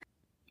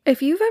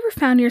If you've ever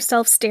found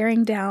yourself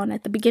staring down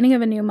at the beginning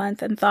of a new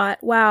month and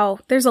thought, wow,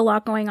 there's a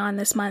lot going on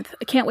this month,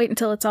 I can't wait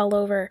until it's all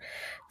over,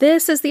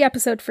 this is the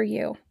episode for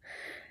you.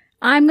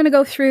 I'm going to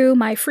go through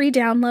my free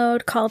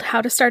download called How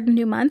to Start a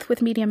New Month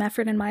with Medium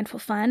Effort and Mindful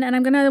Fun, and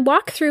I'm going to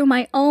walk through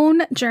my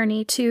own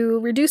journey to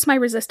reduce my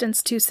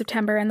resistance to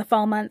September and the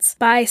fall months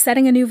by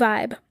setting a new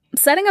vibe.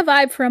 Setting a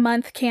vibe for a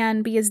month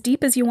can be as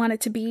deep as you want it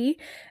to be,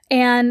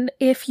 and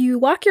if you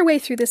walk your way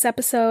through this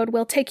episode,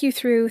 we'll take you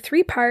through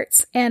 3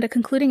 parts and a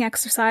concluding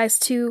exercise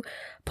to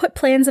put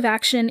plans of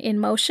action in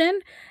motion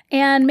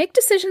and make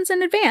decisions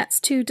in advance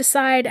to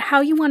decide how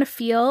you want to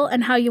feel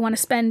and how you want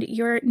to spend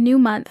your new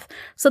month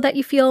so that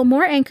you feel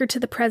more anchored to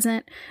the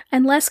present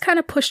and less kind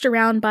of pushed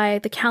around by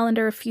the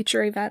calendar of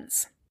future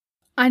events.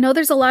 I know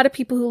there's a lot of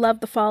people who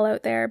love the fall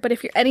out there, but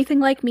if you're anything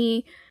like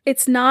me,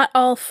 it's not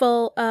all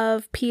full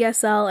of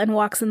PSL and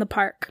walks in the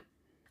park.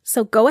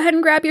 So go ahead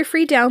and grab your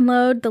free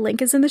download. The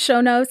link is in the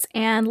show notes,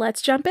 and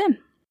let's jump in.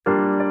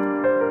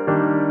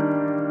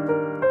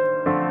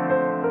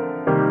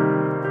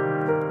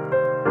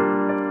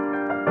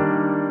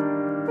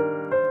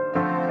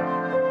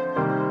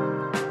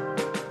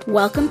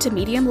 Welcome to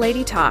Medium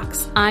Lady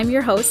Talks. I'm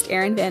your host,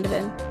 Erin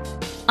Vandeven.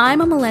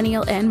 I'm a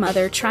millennial and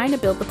mother trying to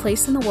build the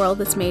place in the world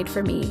that's made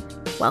for me,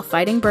 while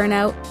fighting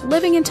burnout,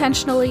 living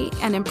intentionally,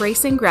 and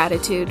embracing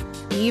gratitude,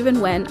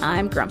 even when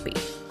I'm grumpy.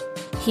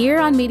 Here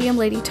on Medium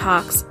Lady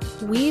Talks,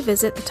 we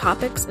visit the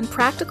topics and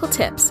practical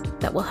tips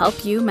that will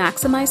help you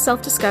maximize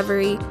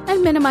self-discovery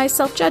and minimize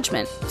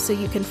self-judgment so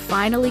you can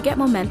finally get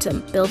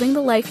momentum building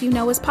the life you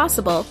know is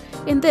possible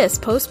in this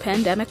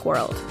post-pandemic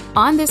world.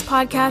 On this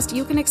podcast,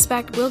 you can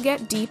expect we'll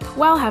get deep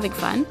while having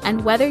fun,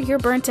 and whether you're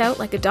burnt out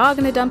like a dog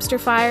in a dumpster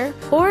fire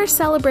or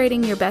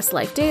celebrating your best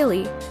life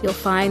daily, you'll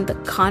find the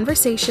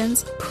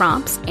conversations,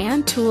 prompts,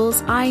 and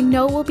tools I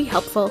know will be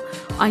helpful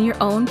on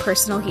your own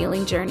personal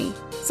healing journey.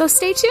 So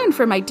stay tuned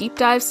for my deep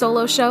dive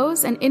solo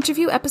shows and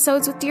interview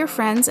episodes with dear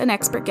friends and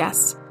expert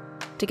guests.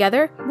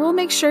 Together, we'll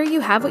make sure you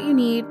have what you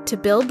need to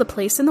build the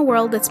place in the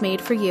world that's made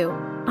for you.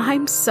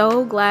 I'm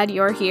so glad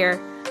you're here.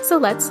 So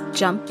let's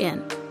jump in.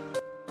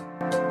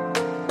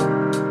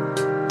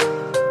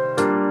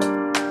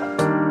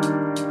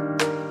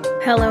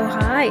 Hello,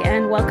 hi,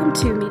 and welcome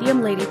to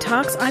Medium Lady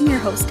Talks. I'm your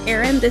host,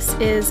 Erin. This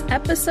is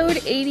episode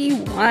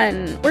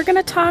 81. We're going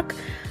to talk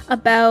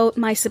about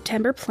my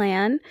September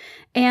plan,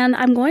 and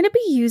I'm going to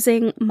be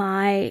using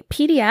my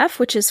PDF,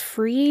 which is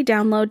free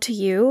download to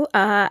you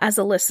as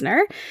a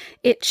listener.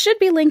 It should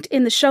be linked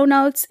in the show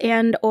notes,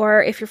 and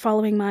or if you're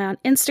following me on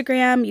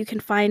Instagram, you can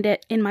find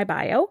it in my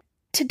bio.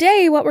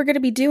 Today, what we're going to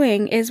be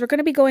doing is we're going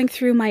to be going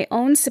through my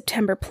own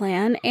September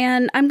plan,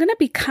 and I'm going to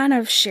be kind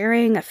of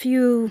sharing a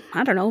few,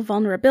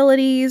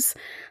 vulnerabilities,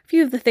 a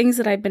few of the things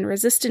that I've been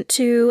resistant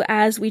to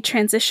as we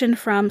transition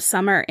from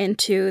summer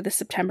into the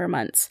September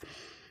months.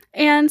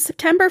 And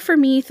September for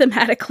me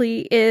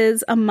thematically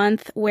is a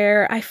month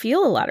where I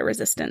feel a lot of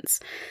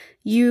resistance.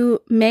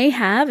 You may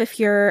have,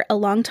 if you're a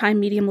longtime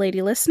Medium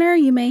Lady listener,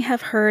 you may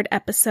have heard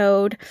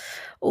episode,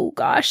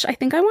 I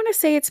think I want to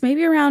say it's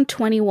maybe around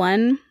 20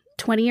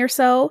 or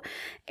so,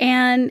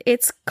 and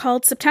it's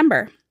called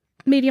September.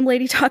 Medium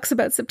Lady talks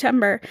about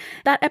September.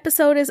 That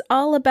episode is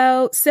all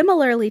about,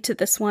 similarly to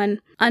this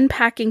one,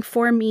 unpacking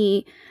for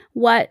me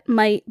what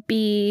might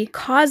be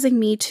causing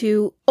me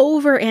to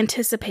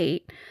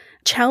over-anticipate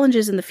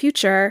challenges in the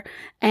future,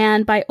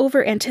 and by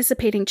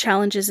over-anticipating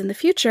challenges in the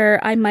future,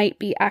 I might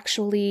be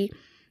actually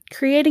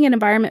creating an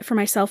environment for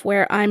myself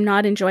where I'm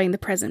not enjoying the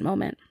present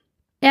moment.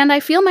 And I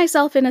feel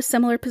myself in a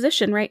similar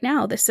position right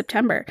now this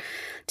September.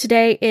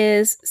 Today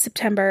is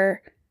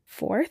September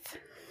 4th.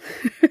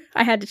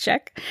 I had to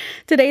check.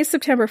 Today is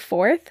September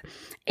 4th,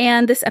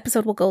 and this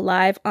episode will go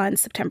live on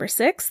September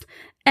 6th.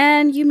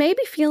 And you may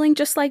be feeling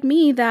just like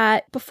me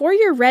that before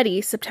you're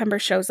ready, September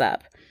shows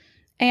up.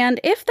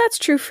 And if that's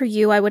true for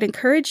you, I would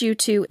encourage you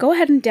to go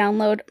ahead and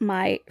download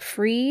my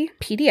free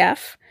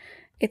PDF.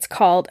 It's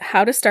called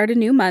How to Start a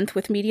New Month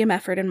with Medium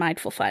Effort and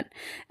Mindful Fun.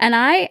 And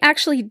I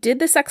actually did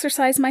this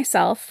exercise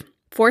myself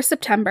for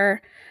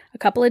September a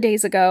couple of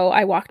days ago.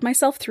 I walked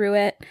myself through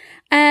it.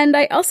 And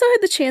I also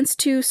had the chance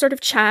to sort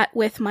of chat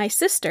with my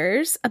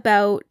sisters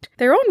about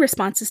their own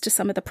responses to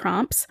some of the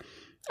prompts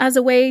as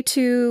a way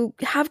to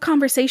have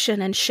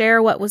conversation and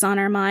share what was on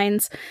our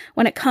minds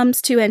when it comes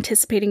to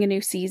anticipating a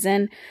new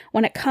season,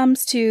 when it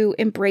comes to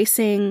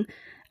embracing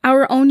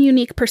our own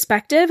unique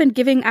perspective and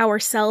giving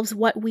ourselves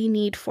what we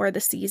need for the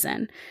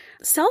season.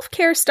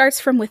 Self-care starts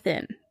from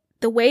within.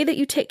 The way that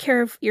you take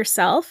care of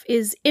yourself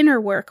is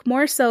inner work,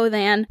 more so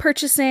than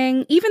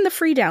purchasing even the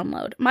free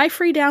download. My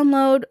free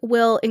download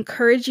will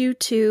encourage you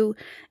to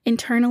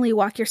internally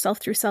walk yourself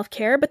through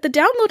self-care, but the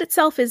download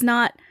itself is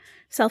not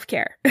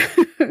self-care.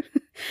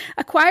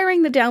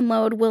 Acquiring the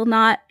download will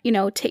not,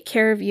 take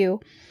care of you.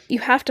 You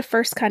have to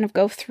first kind of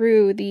go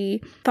through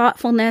the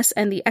thoughtfulness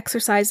and the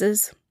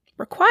exercises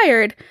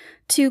required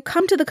to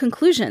come to the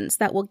conclusions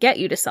that will get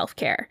you to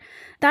self-care.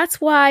 That's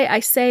why I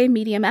say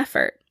medium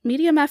effort.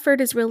 Medium effort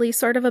is really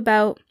sort of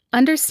about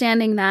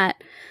understanding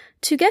that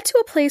to get to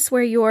a place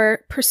where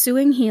you're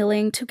pursuing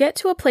healing, to get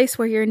to a place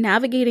where you're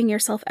navigating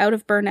yourself out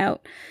of burnout,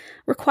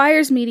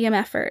 requires medium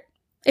effort.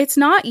 It's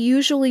not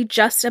usually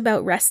just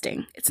about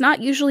resting. It's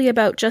not usually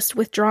about just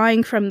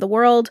withdrawing from the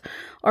world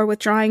or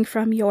withdrawing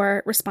from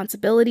your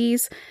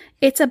responsibilities.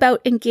 It's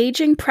about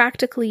engaging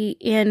practically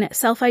in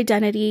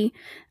self-identity,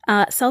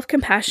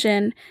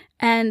 self-compassion,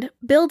 and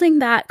building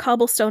that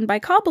cobblestone by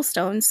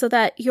cobblestone so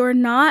that you're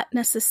not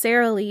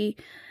necessarily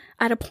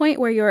at a point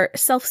where you're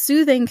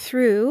self-soothing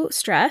through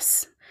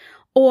stress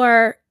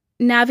or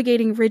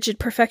navigating rigid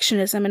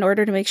perfectionism in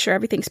order to make sure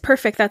everything's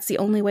perfect. That's the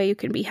only way you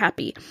can be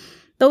happy.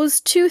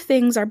 Those two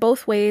things are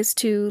both ways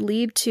to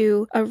lead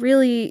to a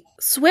really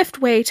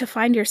swift way to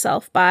find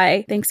yourself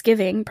by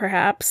Thanksgiving,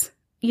 perhaps,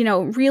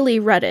 really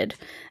rutted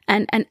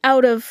and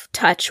out of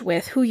touch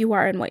with who you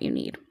are and what you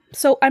need.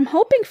 So I'm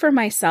hoping for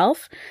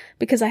myself,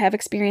 because I have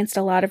experienced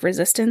a lot of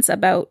resistance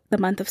about the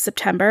month of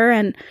September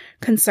and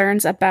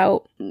concerns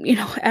about,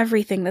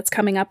 everything that's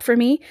coming up for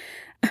me.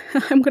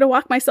 I'm going to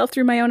walk myself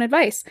through my own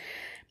advice.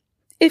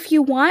 If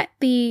you want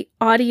the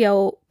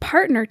audio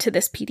partner to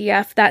this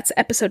PDF, that's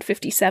episode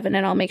 57,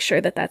 and I'll make sure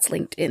that that's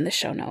linked in the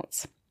show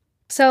notes.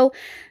 So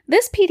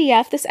this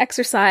PDF, this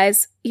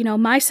exercise,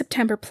 my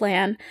September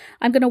plan,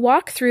 I'm going to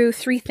walk through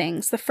three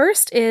things. The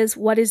first is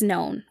what is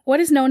known. What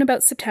is known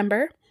about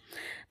September?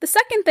 The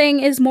second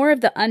thing is more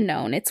of the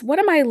unknown. It's what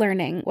am I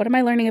learning? What am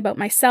I learning about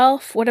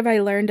myself? What have I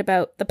learned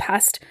about the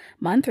past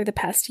month or the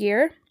past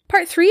year?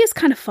 Part 3 is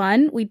kind of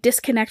fun. We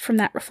disconnect from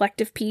that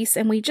reflective piece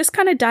and we just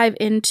kind of dive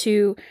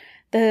into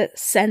the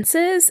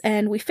senses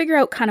and we figure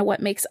out kind of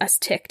what makes us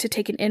tick, to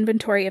take an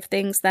inventory of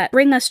things that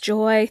bring us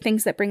joy,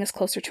 things that bring us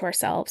closer to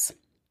ourselves.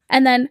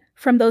 And then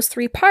from those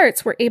 3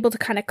 parts, we're able to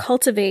kind of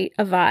cultivate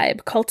a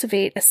vibe,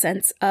 cultivate a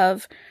sense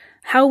of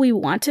how we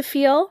want to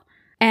feel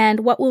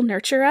and what will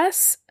nurture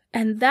us.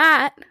 And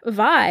that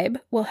vibe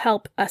will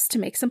help us to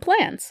make some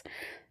plans.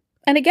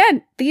 And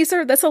again,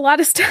 that's a lot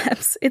of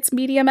steps. It's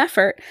medium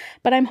effort,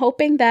 but I'm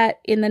hoping that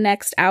in the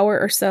next hour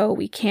or so,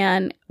 we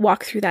can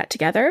walk through that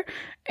together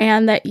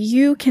and that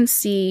you can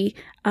see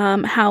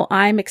how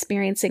I'm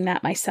experiencing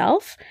that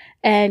myself.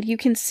 And you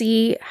can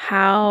see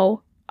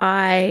how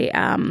I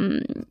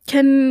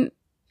can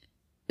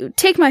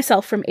take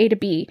myself from A to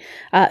B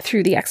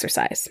through the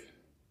exercise.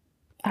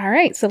 All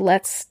right, so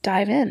let's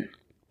dive in.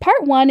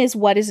 Part 1 is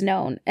what is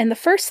known. And the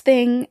first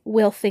thing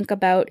we'll think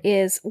about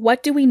is,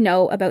 what do we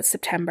know about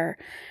September?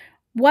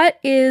 What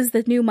is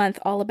the new month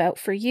all about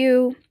for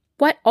you?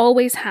 What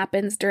always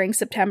happens during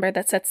September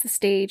that sets the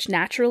stage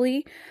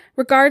naturally,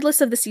 regardless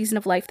of the season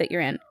of life that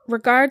you're in,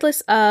 regardless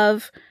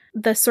of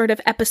the sort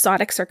of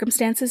episodic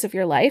circumstances of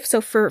your life.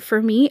 So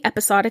for me,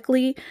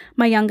 episodically,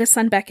 my youngest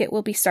son Beckett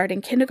will be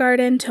starting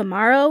kindergarten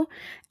tomorrow,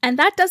 and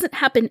that doesn't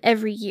happen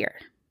every year.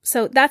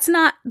 So that's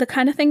not the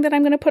kind of thing that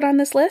I'm going to put on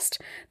this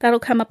list. That'll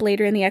come up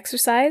later in the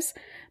exercise.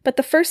 But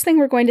the first thing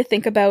we're going to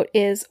think about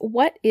is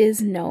what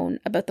is known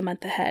about the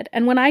month ahead.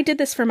 And when I did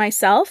this for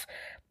myself,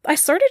 I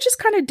sort of just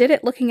kind of did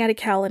it looking at a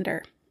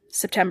calendar.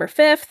 September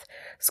 5th,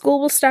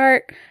 school will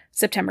start.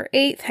 September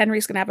 8th,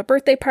 Henry's going to have a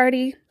birthday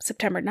party.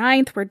 September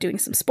 9th, we're doing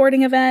some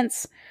sporting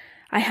events.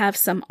 I have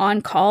some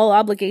on-call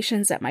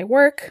obligations at my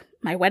work.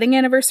 My wedding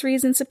anniversary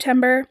is in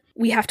September.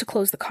 We have to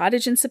close the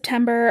cottage in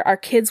September. Our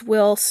kids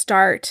will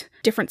start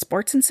different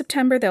sports in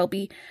September. There'll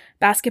be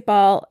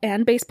basketball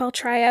and baseball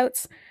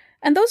tryouts.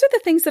 And those are the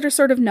things that are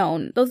sort of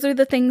known. Those are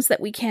the things that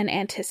we can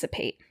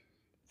anticipate.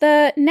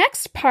 The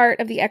next part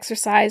of the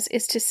exercise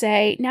is to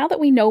say, now that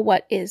we know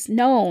what is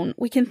known,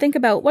 we can think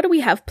about what do we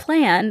have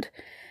planned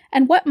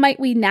and what might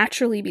we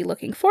naturally be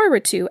looking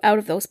forward to out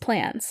of those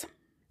plans.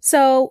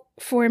 So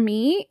for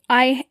me,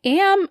 I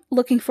am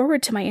looking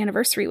forward to my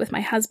anniversary with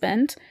my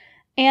husband,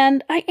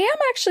 and I am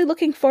actually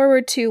looking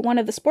forward to one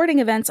of the sporting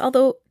events,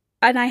 although,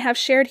 and I have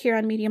shared here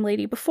on Medium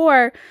Lady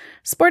before,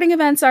 sporting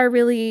events are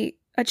really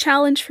a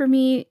challenge for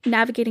me.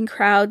 Navigating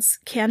crowds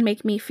can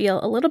make me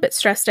feel a little bit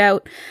stressed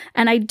out,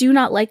 and I do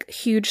not like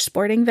huge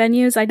sporting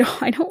venues. I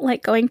don't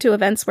like going to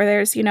events where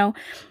there's,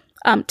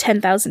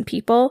 10,000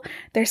 people.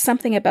 There's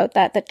something about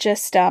that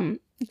just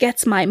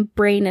gets my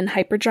brain in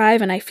hyperdrive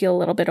and I feel a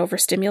little bit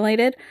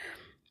overstimulated.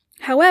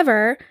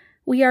 However,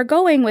 we are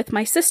going with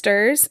my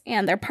sisters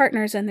and their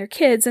partners and their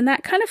kids, and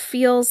that kind of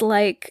feels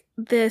like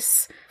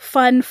this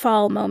fun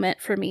fall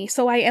moment for me.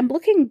 So I am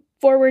looking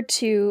forward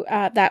to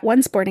that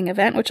one sporting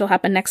event, which will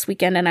happen next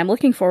weekend, and I'm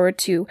looking forward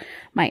to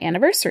my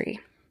anniversary.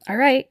 All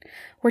right,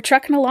 we're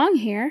trucking along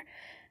here.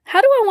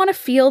 How do I want to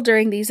feel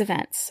during these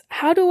events?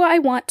 How do I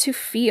want to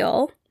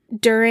feel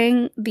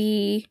during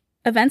the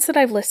events that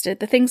I've listed,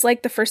 the things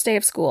like the first day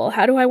of school?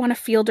 How do I want to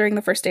feel during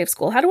the first day of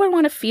school? How do I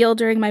want to feel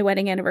during my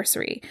wedding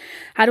anniversary?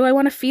 How do I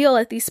want to feel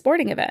at these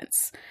sporting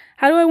events?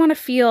 How do I want to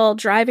feel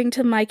driving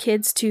to my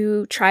kids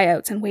to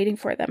tryouts and waiting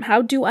for them?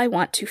 How do I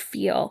want to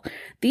feel?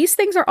 These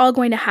things are all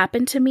going to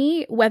happen to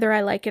me, whether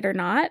I like it or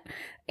not.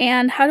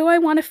 And how do I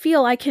want to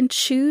feel? I can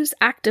choose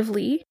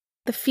actively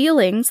the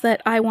feelings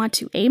that I want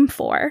to aim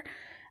for.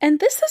 And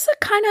this is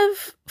a kind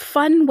of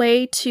fun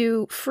way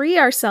to free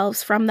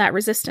ourselves from that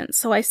resistance.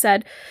 So I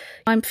said,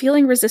 I'm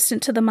feeling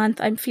resistant to the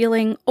month. I'm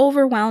feeling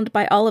overwhelmed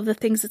by all of the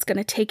things it's going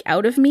to take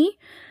out of me.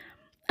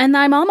 And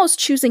I'm almost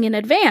choosing in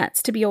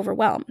advance to be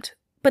overwhelmed.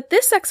 But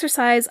this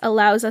exercise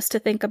allows us to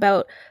think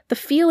about the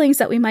feelings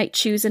that we might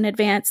choose in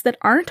advance that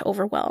aren't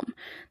overwhelm,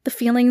 the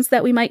feelings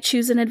that we might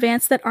choose in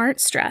advance that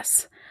aren't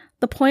stress,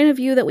 the point of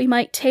view that we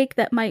might take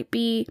that might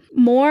be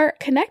more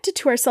connected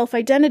to our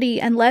self-identity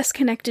and less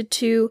connected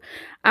to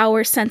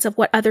our sense of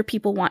what other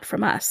people want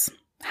from us.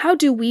 How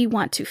do we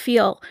want to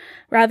feel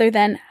rather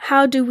than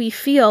how do we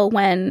feel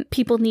when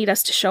people need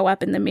us to show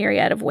up in the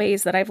myriad of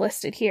ways that I've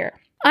listed here?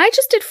 I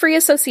just did free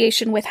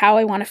association with how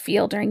I want to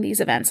feel during these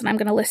events, and I'm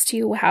going to list to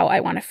you how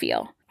I want to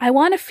feel. I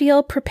want to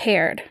feel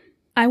prepared.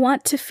 I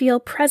want to feel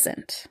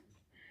present.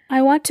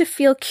 I want to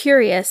feel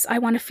curious. I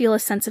want to feel a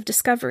sense of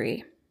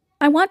discovery.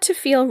 I want to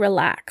feel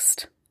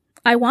relaxed.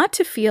 I want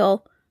to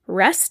feel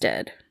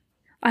rested.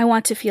 I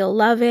want to feel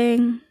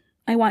loving.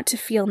 I want to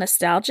feel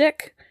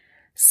nostalgic,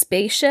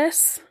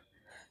 spacious.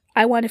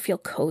 I want to feel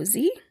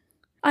cozy.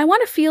 I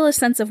want to feel a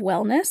sense of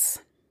wellness.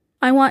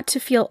 I want to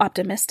feel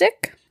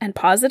optimistic and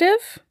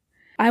positive.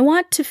 I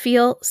want to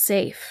feel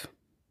safe.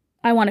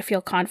 I want to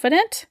feel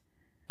confident.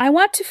 I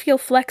want to feel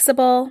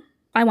flexible.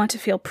 I want to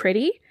feel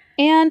pretty.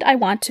 And I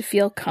want to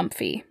feel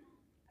comfy.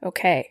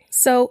 Okay,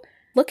 so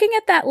looking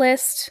at that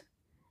list,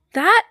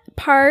 that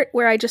part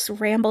where I just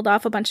rambled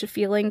off a bunch of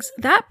feelings,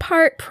 that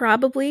part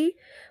probably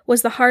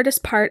was the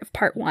hardest part of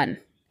part 1.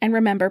 And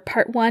remember,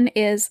 part 1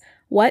 is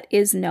what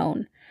is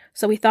known.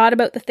 So we thought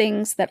about the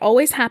things that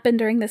always happen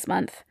during this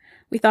month.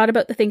 We thought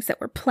about the things that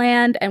were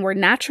planned and we're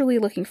naturally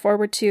looking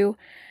forward to.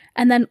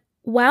 And then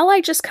while I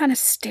just kind of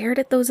stared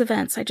at those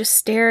events, I just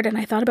stared and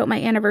I thought about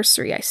my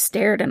anniversary. I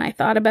stared and I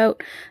thought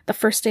about the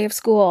first day of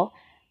school.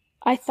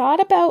 I thought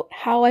about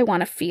how I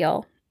want to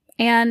feel.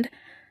 And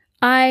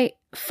I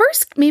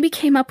first maybe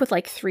came up with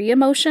like 3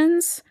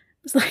 emotions.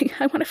 It was like,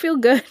 I want to feel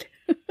good.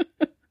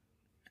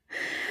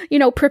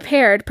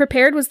 Prepared.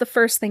 Prepared was the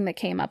first thing that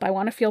came up. I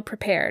want to feel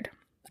prepared.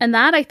 And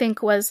that, I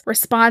think, was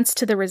response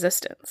to the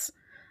resistance.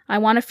 I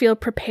want to feel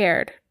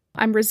prepared.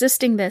 I'm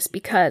resisting this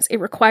because it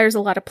requires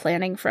a lot of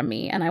planning from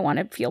me and I want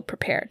to feel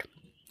prepared.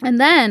 And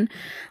then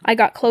I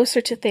got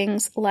closer to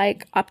things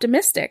like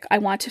optimistic. I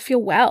want to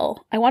feel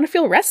well. I want to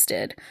feel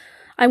rested.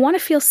 I want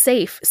to feel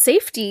safe.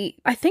 Safety,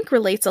 I think,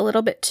 relates a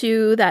little bit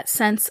to that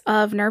sense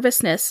of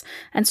nervousness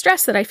and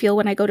stress that I feel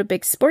when I go to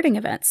big sporting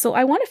events. So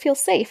I want to feel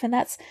safe, and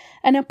that's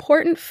an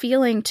important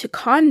feeling to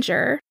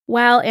conjure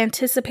while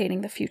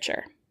anticipating the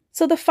future.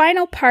 So the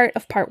final part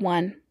of part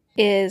 1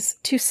 is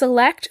to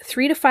select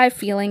 3 to 5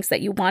 feelings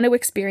that you want to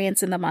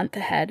experience in the month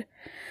ahead.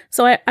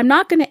 So I'm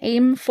not going to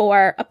aim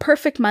for a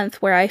perfect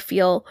month where I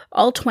feel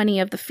all 20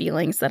 of the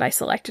feelings that I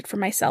selected for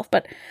myself,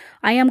 but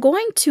I am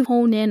going to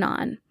hone in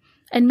on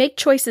and make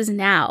choices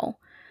now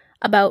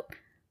about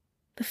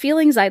the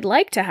feelings I'd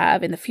like to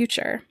have in the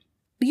future.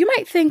 You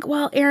might think,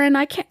 well, Erin,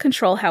 I can't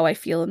control how I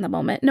feel in the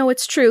moment. No,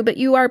 it's true, but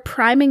you are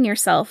priming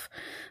yourself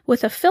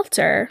with a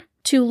filter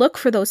to look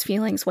for those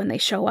feelings when they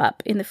show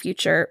up in the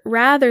future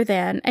rather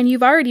than, and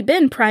you've already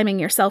been priming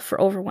yourself for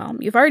overwhelm.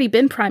 You've already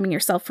been priming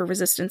yourself for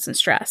resistance and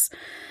stress.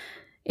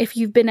 If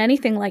you've been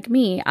anything like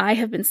me, I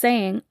have been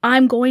saying,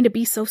 I'm going to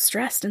be so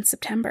stressed in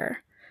September.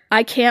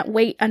 I can't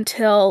wait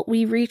until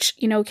we reach,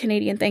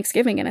 Canadian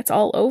Thanksgiving and it's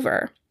all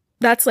over.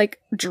 That's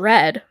like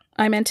dread.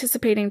 I'm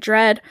anticipating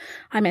dread.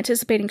 I'm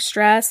anticipating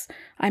stress.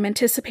 I'm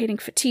anticipating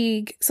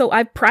fatigue. So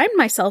I've primed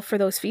myself for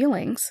those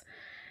feelings.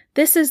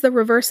 This is the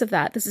reverse of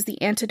that. This is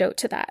the antidote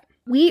to that.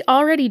 We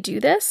already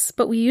do this,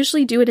 but we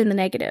usually do it in the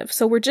negative.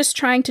 So we're just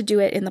trying to do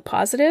it in the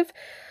positive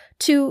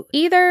to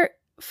either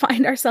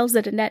find ourselves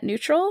at a net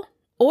neutral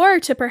or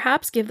to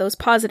perhaps give those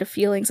positive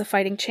feelings a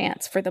fighting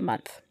chance for the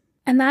month.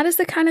 And that is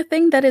the kind of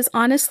thing that is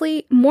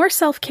honestly more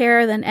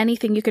self-care than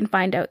anything you can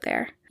find out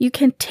there. You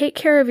can take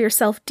care of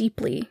yourself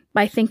deeply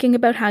by thinking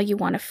about how you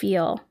want to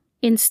feel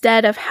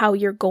instead of how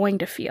you're going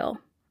to feel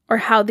or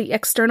how the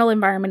external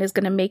environment is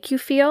going to make you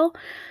feel,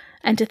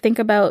 and to think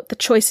about the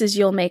choices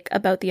you'll make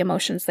about the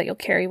emotions that you'll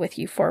carry with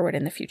you forward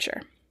in the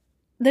future.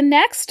 The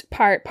next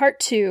part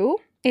 2,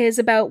 is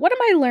about what am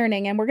I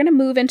learning? And we're going to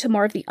move into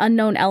more of the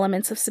unknown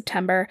elements of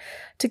September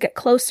to get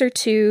closer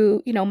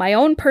to, my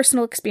own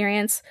personal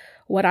experience,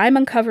 what I'm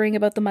uncovering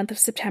about the month of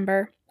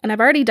September. And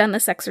I've already done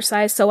this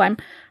exercise, so I'm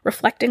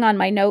reflecting on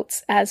my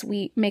notes as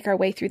we make our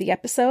way through the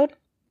episode.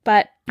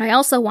 But I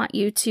also want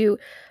you to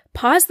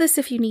pause this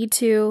if you need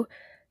to,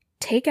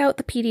 take out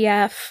the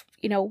PDF,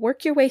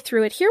 work your way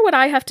through it, hear what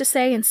I have to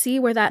say and see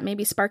where that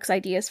maybe sparks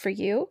ideas for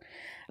you.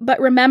 But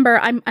remember,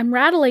 I'm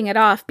rattling it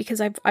off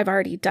because I've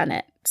already done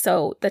it.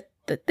 So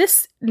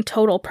this in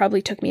total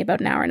probably took me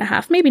about an hour and a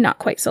half, maybe not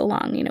quite so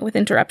long, with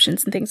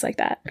interruptions and things like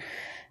that. I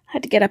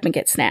had to get up and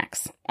get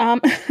snacks.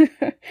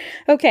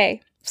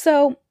 Okay,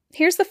 so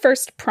here's the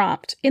first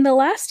prompt. In the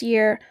last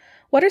year,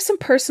 what are some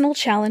personal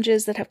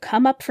challenges that have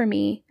come up for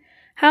me?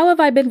 How have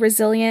I been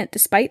resilient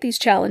despite these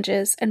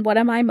challenges? And what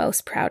am I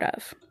most proud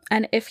of?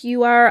 And if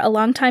you are a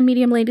longtime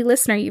Medium Lady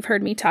listener, you've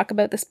heard me talk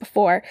about this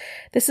before.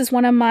 This is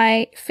one of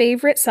my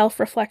favorite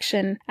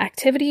self-reflection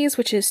activities,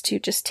 which is to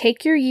just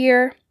take your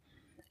year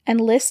and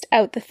list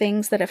out the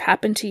things that have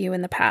happened to you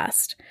in the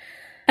past.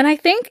 And I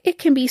think it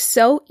can be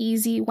so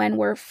easy when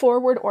we're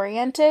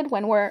forward-oriented,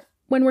 when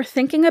we're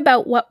thinking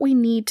about what we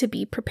need to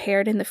be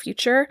prepared in the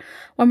future,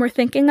 when we're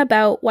thinking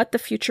about what the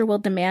future will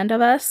demand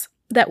of us,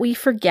 that we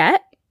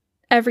forget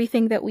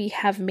everything that we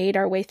have made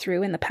our way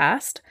through in the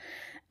past.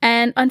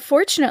 And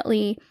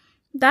unfortunately,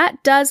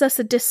 that does us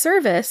a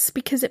disservice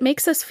because it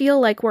makes us feel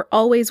like we're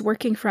always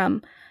working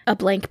from a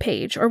blank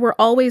page, or we're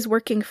always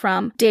working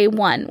from day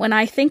one. When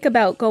I think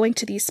about going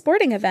to these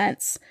sporting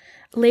events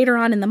later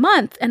on in the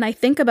month, and I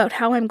think about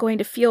how I'm going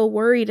to feel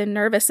worried and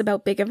nervous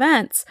about big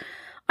events,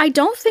 I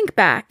don't think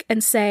back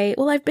and say,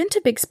 well, I've been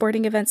to big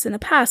sporting events in the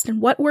past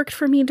and what worked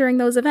for me during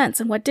those events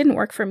and what didn't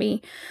work for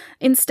me.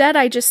 Instead,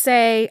 I just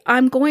say,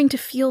 I'm going to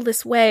feel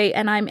this way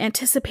and I'm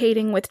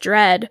anticipating with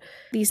dread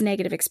these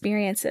negative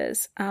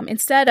experiences.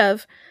 Instead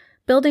of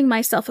building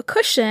myself a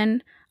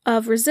cushion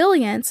of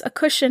resilience, a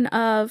cushion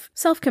of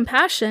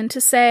self-compassion to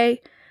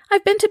say,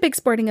 I've been to big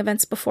sporting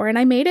events before and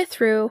I made it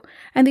through,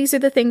 and these are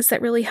the things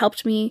that really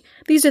helped me.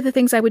 These are the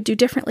things I would do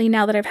differently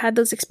now that I've had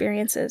those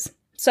experiences.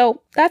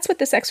 So that's what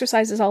this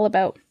exercise is all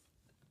about.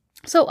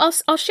 So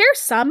I'll share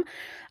some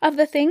of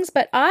the things,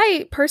 but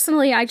I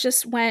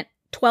just went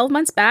 12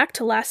 months back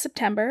to last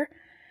September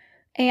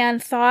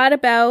and thought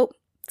about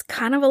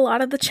kind of a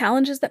lot of the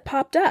challenges that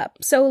popped up.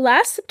 So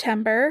last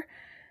September,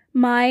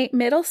 my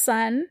middle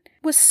son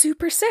was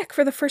super sick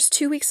for the first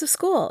 2 weeks of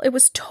school. It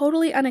was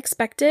totally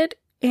unexpected,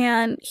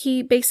 and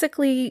he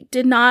basically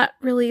did not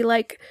really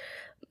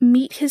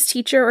meet his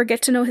teacher or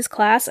get to know his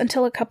class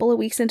until a couple of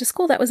weeks into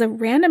school. That was a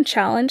random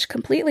challenge,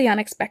 completely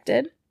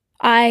unexpected.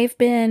 I've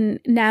been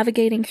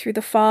navigating through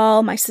the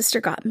fall. My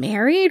sister got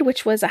married,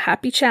 which was a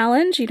happy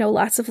challenge,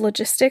 lots of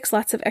logistics,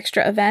 lots of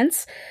extra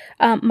events.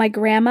 My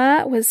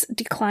grandma was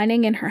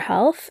declining in her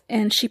health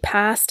and she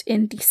passed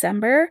in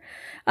December.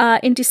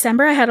 In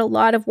December, I had a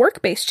lot of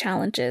work-based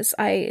challenges.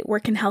 I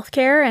work in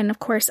healthcare, and of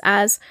course,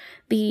 as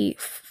the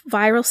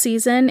viral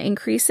season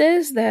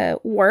increases, the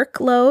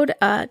workload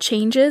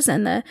changes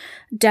and the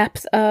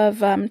depth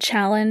of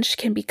challenge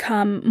can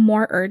become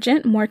more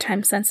urgent, more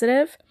time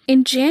sensitive.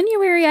 In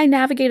January, I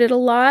navigated a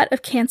lot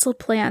of canceled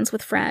plans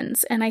with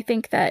friends, and I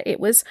think that it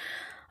was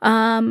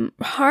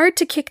hard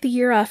to kick the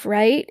year off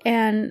right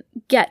and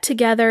get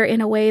together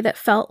in a way that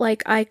felt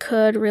like I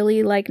could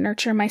really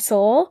nurture my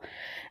soul.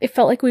 It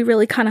felt like we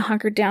really kind of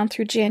hunkered down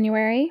through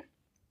January.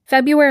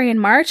 February and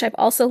March, I've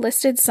also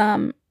listed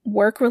some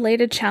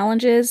work-related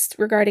challenges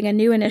regarding a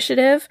new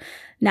initiative,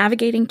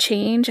 navigating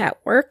change at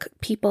work,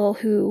 people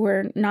who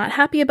were not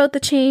happy about the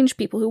change,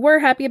 people who were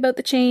happy about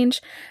the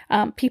change,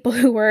 people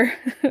who were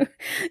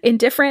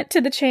indifferent to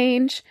the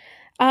change.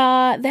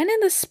 Then in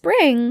the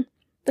spring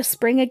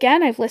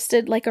again, I've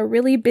listed a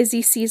really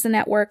busy season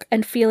at work,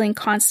 and feeling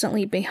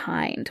constantly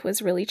behind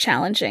was really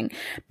challenging.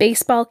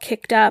 Baseball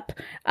kicked up,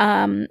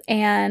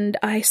 and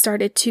I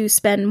started to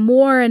spend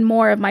more and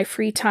more of my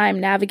free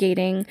time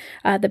navigating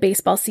the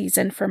baseball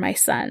season for my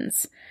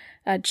sons.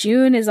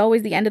 June is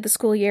always the end of the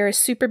school year, is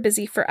super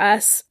busy for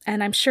us,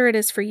 and I'm sure it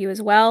is for you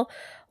as well.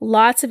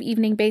 Lots of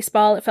evening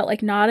baseball. It felt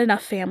like not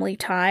enough family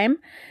time.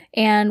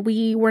 And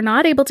we were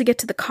not able to get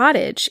to the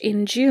cottage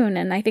in June.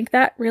 And I think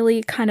that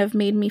really kind of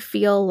made me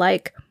feel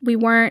like we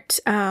weren't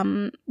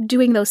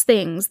doing those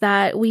things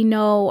that we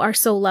know are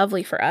so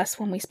lovely for us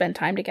when we spend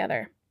time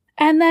together.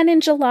 And then in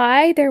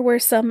July, there were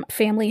some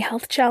family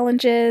health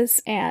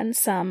challenges and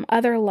some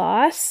other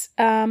loss.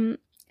 And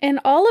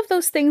all of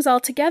those things all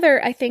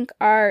together, I think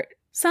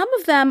some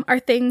of them are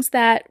things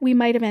that we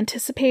might have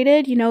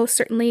anticipated.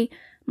 Certainly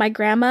my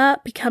grandma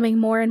becoming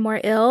more and more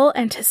ill,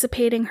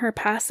 anticipating her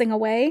passing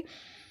away.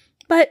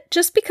 But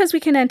just because we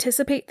can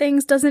anticipate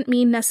things doesn't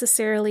mean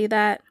necessarily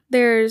that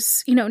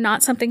there's,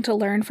 not something to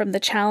learn from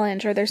the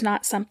challenge, or there's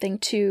not something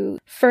to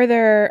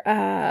further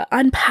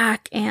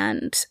unpack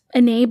and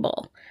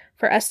enable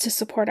for us to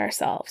support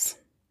ourselves.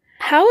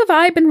 How have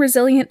I been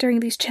resilient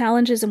during these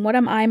challenges, and what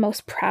am I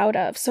most proud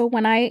of? So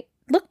when I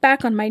look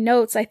back on my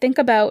notes, I think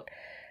about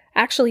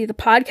actually the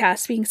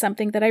podcast being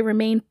something that I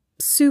remain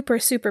super,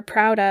 super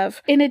proud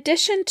of. In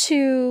addition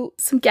to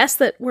some guests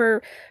that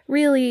were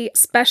really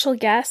special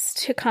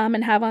guests to come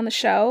and have on the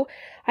show,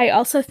 I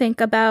also think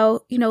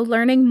about,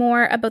 learning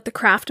more about the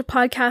craft of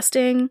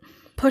podcasting,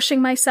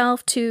 pushing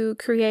myself to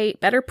create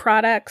better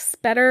products,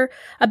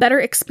 a better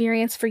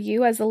experience for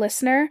you as a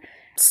listener.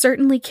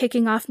 Certainly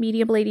kicking off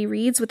Medium Lady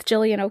Reads with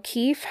Jillian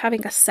O'Keefe,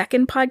 having a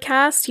second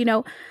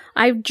podcast.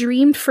 I've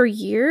dreamed for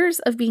years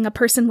of being a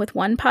person with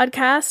one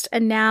podcast,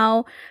 and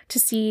now to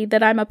see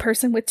that I'm a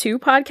person with two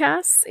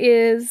podcasts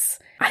is,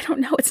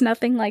 it's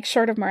nothing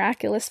short of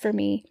miraculous for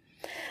me.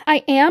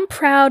 I am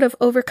proud of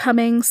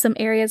overcoming some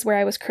areas where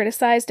I was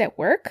criticized at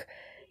work,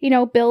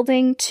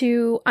 building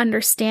to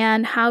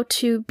understand how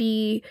to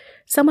be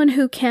someone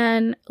who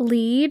can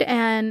lead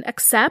and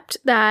accept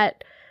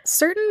that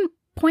certain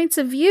points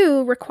of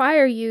view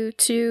require you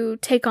to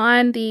take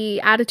on the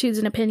attitudes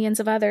and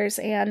opinions of others,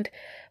 and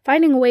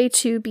finding a way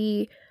to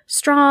be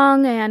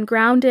strong and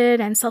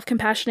grounded and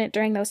self-compassionate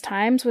during those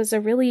times was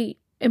a really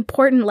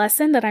important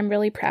lesson that I'm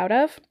really proud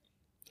of.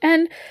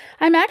 And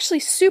I'm actually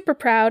super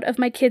proud of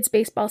my kids'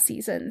 baseball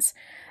seasons.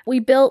 We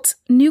built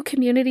new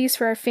communities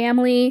for our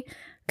family,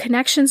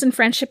 connections and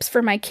friendships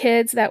for my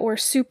kids that were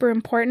super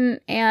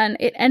important, and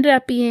it ended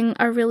up being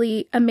a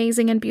really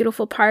amazing and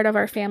beautiful part of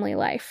our family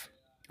life.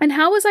 And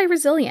how was I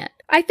resilient?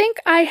 I think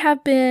I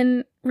have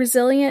been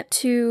resilient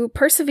to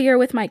persevere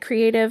with my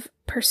creative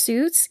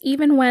pursuits,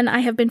 even when I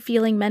have been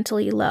feeling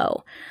mentally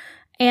low.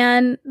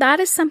 And that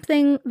is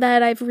something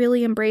that I've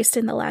really embraced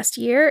in the last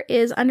year,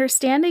 is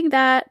understanding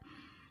that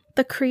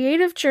the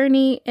creative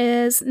journey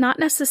is not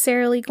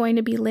necessarily going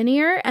to be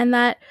linear, and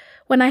that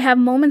when I have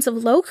moments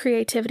of low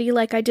creativity,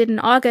 like I did in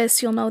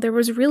August, you'll know there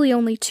was really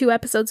only 2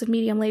 episodes of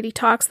Medium Lady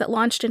Talks that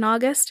launched in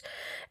August.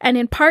 And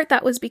in part,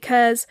 that was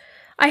because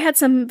I had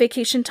some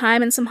vacation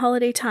time and some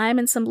holiday time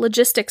and some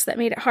logistics that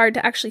made it hard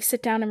to actually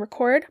sit down and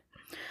record.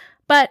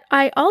 But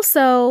I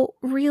also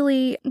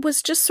really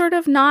was just sort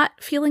of not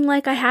feeling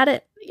like I had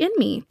it in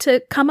me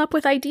to come up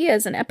with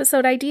ideas and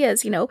episode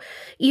ideas.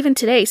 Even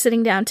today,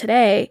 sitting down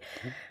today,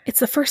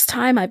 it's the first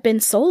time I've been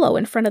solo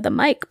in front of the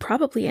mic,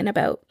 probably in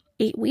about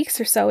 8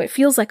 weeks or so. It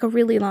feels like a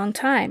really long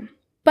time.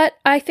 But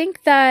I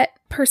think that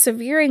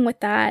persevering with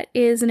that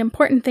is an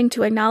important thing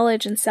to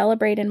acknowledge and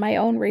celebrate in my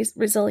own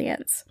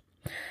resilience.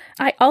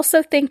 I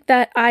also think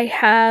that I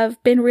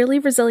have been really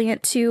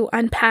resilient to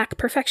unpack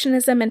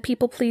perfectionism and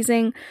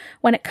people-pleasing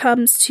when it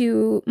comes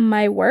to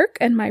my work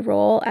and my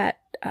role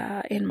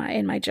in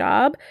my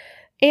job,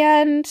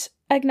 and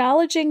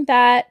acknowledging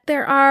that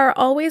there are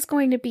always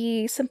going to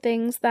be some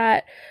things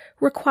that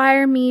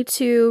require me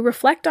to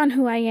reflect on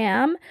who I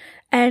am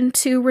and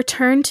to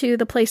return to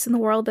the place in the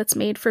world that's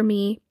made for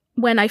me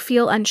when I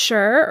feel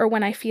unsure or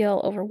when I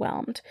feel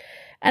overwhelmed.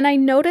 And I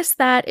noticed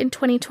that in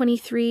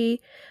 2023,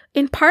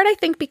 in part, I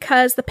think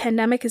because the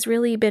pandemic has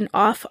really been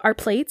off our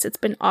plates, it's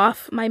been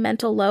off my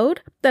mental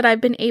load, that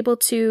I've been able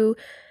to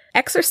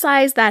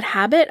exercise that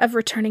habit of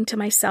returning to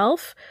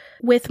myself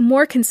with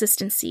more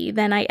consistency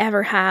than I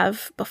ever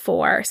have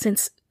before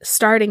since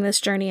starting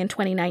this journey in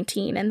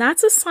 2019. And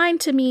that's a sign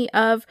to me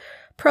of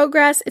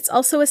progress. It's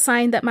also a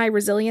sign that my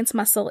resilience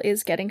muscle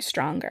is getting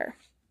stronger.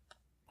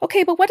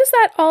 Okay, but what does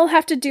that all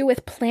have to do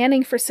with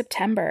planning for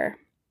September?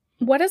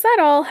 What does that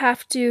all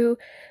have to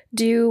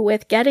do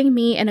with getting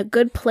me in a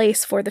good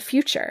place for the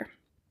future?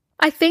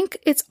 I think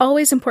it's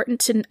always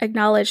important to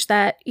acknowledge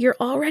that you're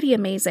already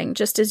amazing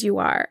just as you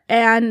are.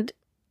 And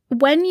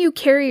when you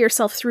carry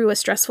yourself through a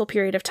stressful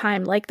period of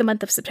time, like the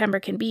month of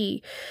September can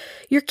be,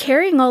 you're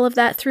carrying all of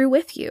that through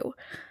with you.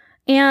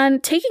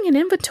 And taking an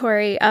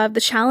inventory of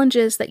the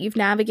challenges that you've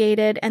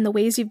navigated and the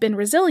ways you've been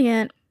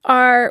resilient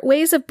are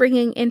ways of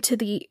bringing into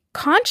the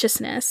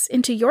consciousness,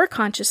 into your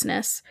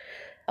consciousness,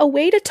 a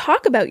way to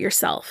talk about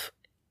yourself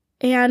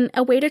and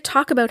a way to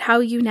talk about how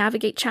you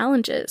navigate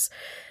challenges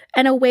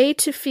and a way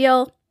to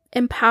feel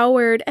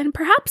empowered and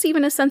perhaps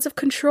even a sense of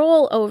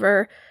control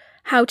over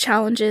how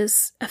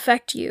challenges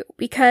affect you.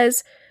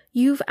 Because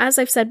you've, as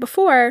I've said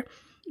before,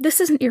 this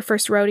isn't your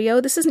first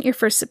rodeo. This isn't your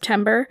first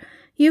September.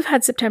 You've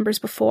had Septembers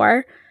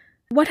before.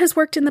 What has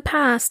worked in the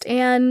past,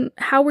 and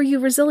how were you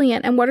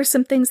resilient, and what are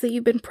some things that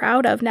you've been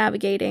proud of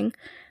navigating?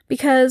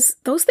 Because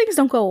those things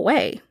don't go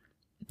away.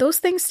 Those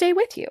things stay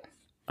with you.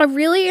 A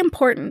really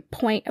important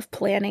point of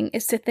planning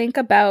is to think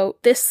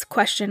about this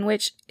question,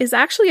 which is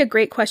actually a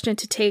great question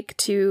to take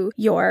to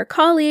your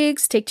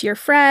colleagues, take to your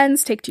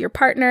friends, take to your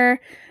partner.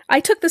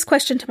 I took this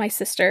question to my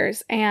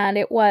sisters, and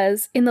it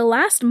was, in the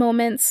last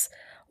moments,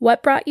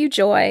 what brought you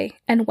joy,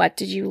 and what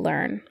did you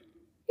learn?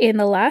 In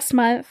the last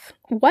month,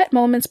 what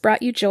moments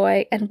brought you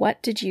joy, and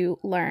what did you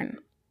learn?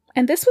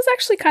 And this was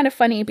actually kind of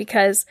funny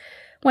because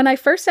when I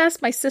first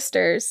asked my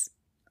sisters,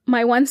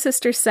 my one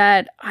sister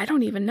said, I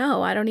don't even know.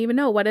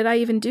 What did I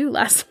even do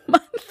last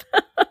month?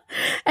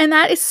 And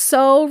that is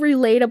so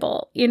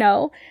relatable,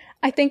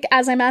 I think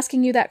as I'm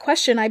asking you that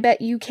question, I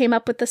bet you came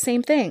up with the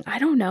same thing. I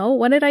don't know.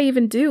 What did I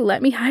even do? I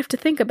have to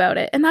think about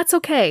it. And that's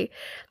okay.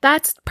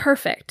 That's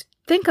perfect.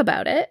 Think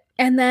about it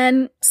and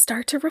then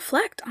start to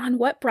reflect on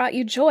what brought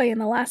you joy in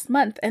the last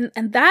month. And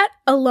that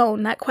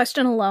alone, that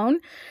question alone,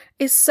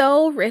 is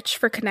so rich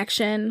for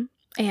connection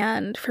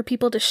and for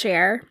people to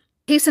share.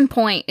 Case in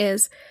point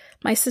is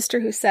my sister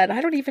who said, I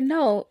don't even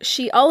know.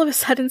 She all of a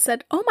sudden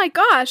said, oh my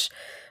gosh,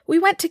 we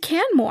went to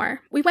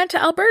Canmore. We went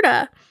to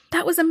Alberta.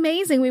 That was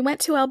amazing. We went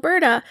to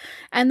Alberta.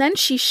 And then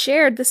she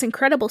shared this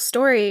incredible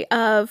story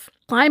of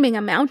climbing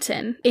a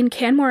mountain in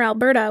Canmore,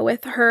 Alberta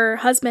with her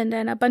husband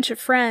and a bunch of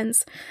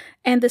friends.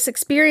 And this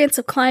experience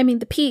of climbing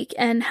the peak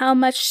and how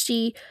much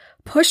she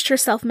pushed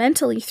herself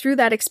mentally through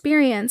that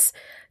experience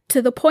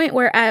to the point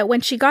where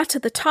when she got to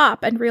the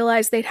top and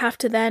realized they'd have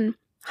to then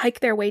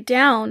hike their way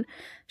down,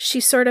 she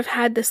sort of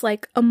had this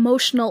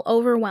emotional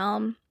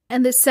overwhelm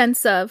and this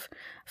sense of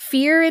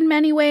fear in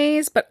many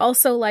ways, but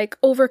also like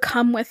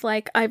overcome with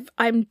like,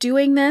 I'm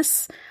doing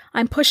this.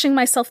 I'm pushing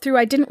myself through.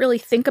 I didn't really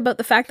think about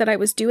the fact that I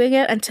was doing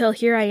it until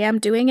here I am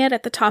doing it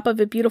at the top of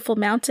a beautiful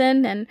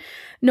mountain, and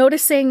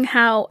noticing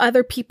how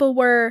other people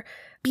were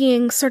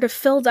being sort of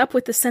filled up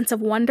with the sense of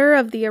wonder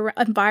of the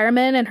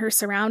environment and her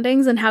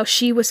surroundings, and how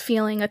she was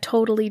feeling a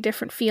totally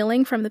different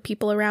feeling from the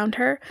people around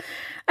her.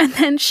 And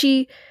then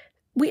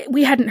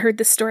we hadn't heard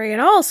this story at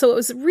all, so it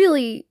was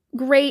really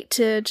great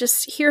to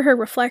just hear her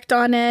reflect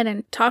on it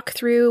and talk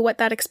through what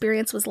that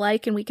experience was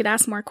like, and we could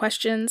ask more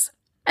questions.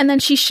 And then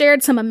she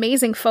shared some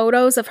amazing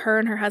photos of her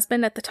and her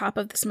husband at the top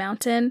of this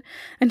mountain.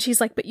 And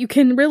she's like, but you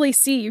can really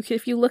see,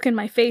 if you look in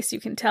my face, you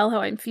can tell how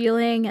I'm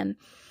feeling.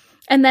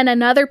 And then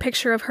another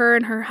picture of her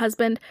and her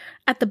husband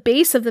at the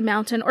base of the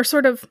mountain, or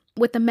sort of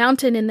with the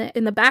mountain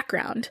in the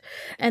background.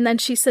 And then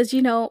she says,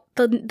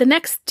 the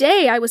next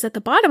day I was at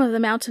the bottom of the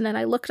mountain and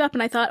I looked up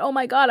and I thought, oh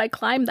my God, I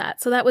climbed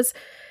that. So that was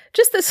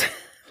just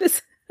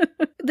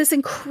this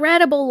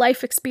incredible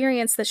life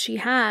experience that she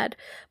had.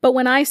 But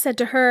when I said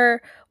to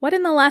her, what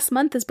in the last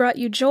month has brought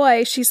you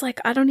joy? She's like,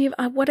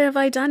 what have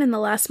I done in the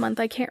last month?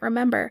 I can't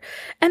remember.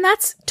 And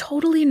that's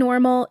totally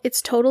normal.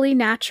 It's totally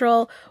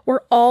natural.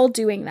 We're all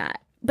doing that.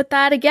 But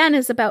that again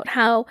is about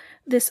how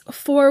this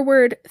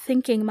forward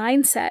thinking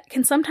mindset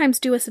can sometimes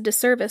do us a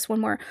disservice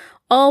when we're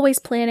always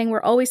planning,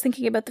 we're always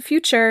thinking about the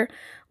future,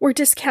 we're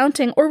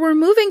discounting, or we're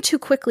moving too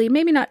quickly.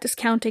 Maybe not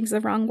discounting is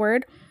the wrong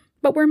word,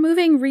 but we're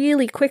moving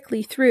really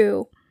quickly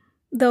through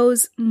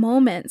those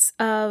moments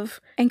of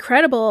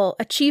incredible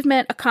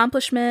achievement,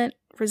 accomplishment,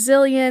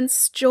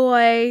 resilience,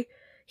 joy,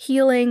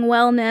 healing,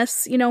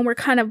 wellness. We're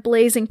kind of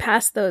blazing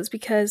past those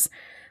because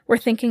we're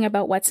thinking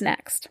about what's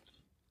next.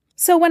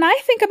 So when I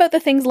think about the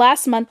things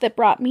last month that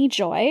brought me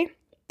joy,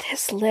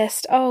 this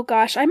list, oh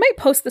gosh, I might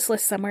post this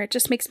list somewhere. It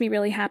just makes me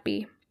really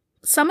happy.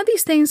 Some of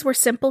these things were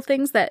simple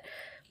things that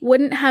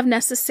wouldn't have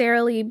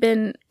necessarily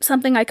been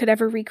something I could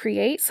ever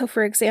recreate. So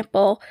for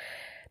example,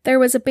 there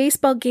was a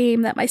baseball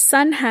game that my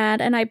son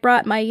had, and I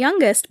brought my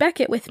youngest,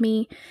 Beckett, with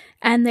me,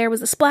 and there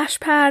was a splash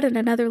pad and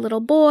another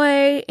little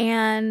boy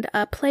and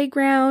a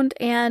playground,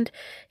 and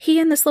he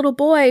and this little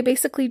boy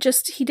basically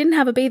he didn't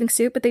have a bathing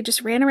suit, but they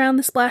just ran around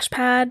the splash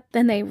pad,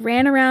 then they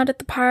ran around at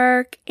the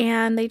park,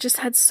 and they just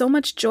had so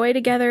much joy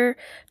together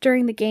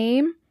during the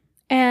game.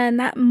 And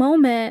that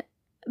moment,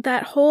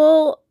 that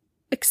whole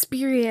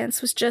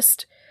experience was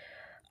just,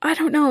 I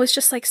don't know, it was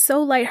just like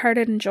so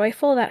lighthearted and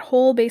joyful, that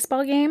whole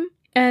baseball game.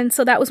 And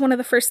so that was one of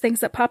the first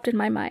things that popped in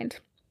my mind.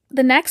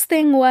 The next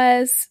thing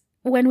was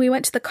when we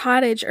went to the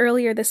cottage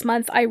earlier this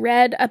month, I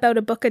read about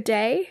a book a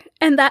day,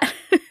 and that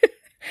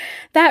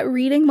that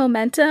reading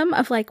momentum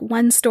of like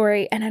one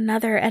story and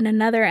another and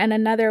another and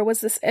another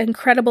was this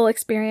incredible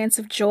experience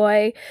of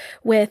joy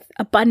with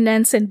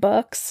abundance in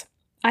books.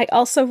 I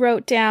also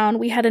wrote down,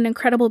 we had an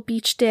incredible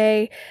beach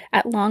day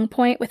at Long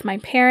Point with my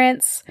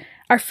parents.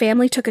 Our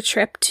family took a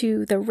trip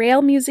to the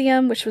Rail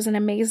Museum, which was an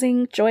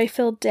amazing,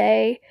 joy-filled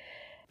day.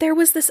 There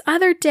was this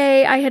other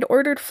day I had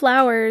ordered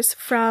flowers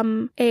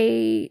from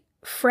a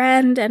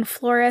friend and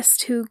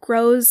florist who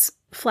grows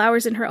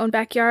flowers in her own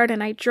backyard,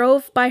 and I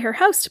drove by her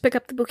house to pick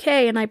up the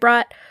bouquet, and I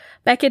brought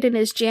Beckett in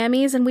his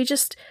jammies, and we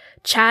just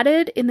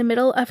chatted in the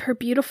middle of her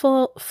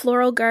beautiful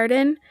floral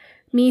garden,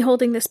 me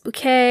holding this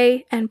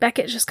bouquet and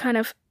Beckett just kind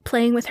of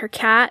playing with her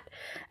cat.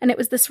 And it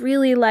was this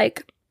really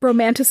like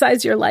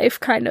romanticize your life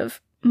kind of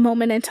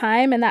moment in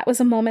time, and that was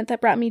a moment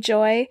that brought me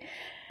joy.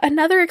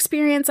 Another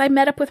experience, I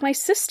met up with my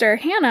sister,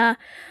 Hannah,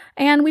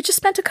 and we just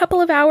spent a couple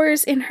of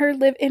hours in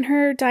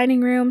her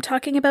dining room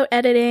talking about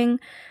editing,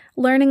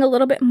 learning a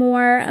little bit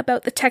more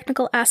about the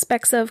technical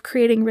aspects of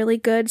creating really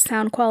good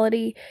sound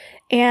quality.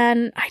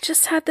 And I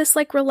just had this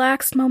like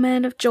relaxed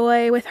moment of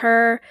joy with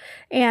her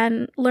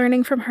and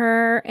learning from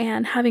her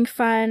and having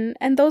fun.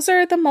 And those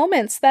are the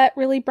moments that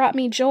really brought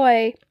me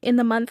joy in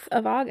the month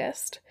of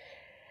August.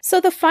 So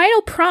the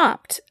final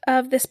prompt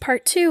of this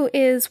part 2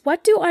 is,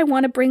 what do I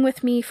want to bring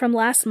with me from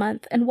last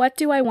month, and what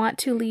do I want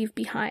to leave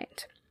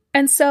behind?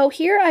 And so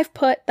here I've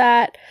put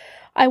that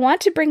I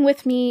want to bring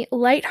with me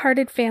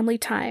lighthearted family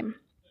time,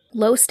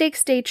 low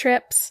stakes day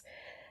trips.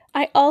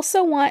 I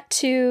also want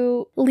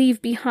to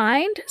leave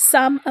behind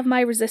some of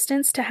my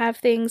resistance to have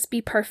things be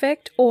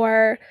perfect,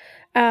 or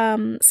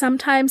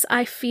sometimes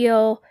I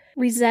feel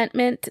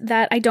resentment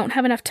that I don't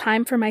have enough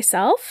time for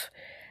myself.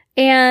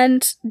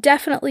 And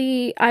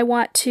definitely I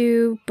want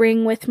to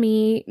bring with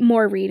me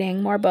more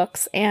reading, more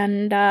books.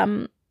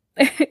 And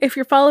if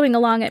you're following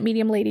along at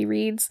Medium Lady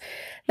Reads,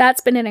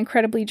 that's been an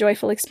incredibly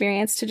joyful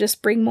experience to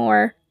just bring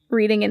more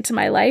reading into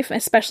my life,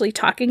 especially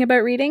talking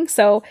about reading.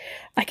 So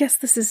I guess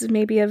this is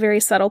maybe a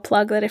very subtle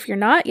plug that if you're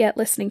not yet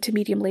listening to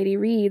Medium Lady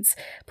Reads,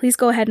 please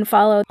go ahead and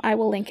follow. I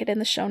will link it in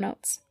the show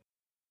notes.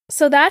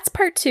 So that's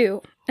part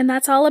 2, and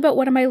that's all about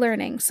what am I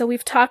learning. So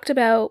we've talked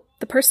about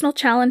the personal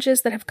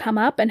challenges that have come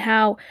up and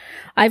how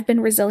I've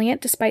been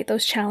resilient despite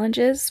those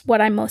challenges,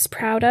 what I'm most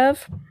proud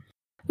of.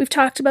 We've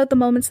talked about the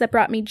moments that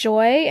brought me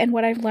joy and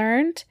what I've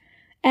learned.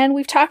 And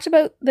we've talked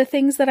about the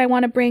things that I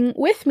want to bring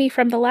with me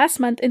from the last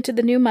month into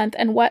the new month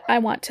and what I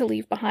want to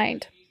leave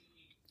behind.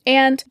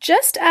 And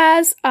just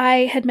as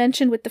I had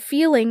mentioned with the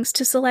feelings,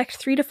 to select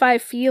 3 to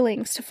 5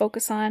 feelings to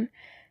focus on,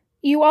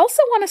 you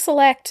also want to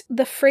select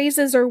the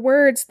phrases or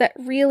words that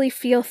really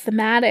feel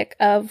thematic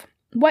of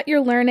what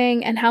you're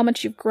learning and how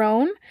much you've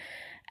grown,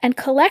 and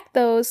collect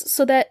those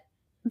so that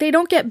they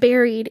don't get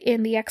buried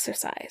in the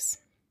exercise.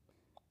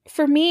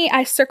 For me,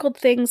 I circled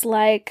things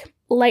like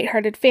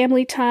lighthearted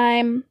family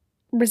time,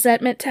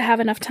 resentment to have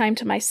enough time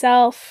to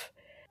myself.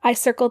 I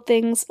circled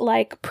things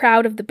like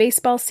proud of the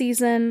baseball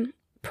season,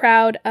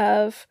 proud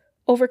of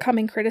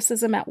overcoming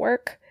criticism at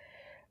work.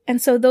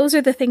 And so those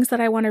are the things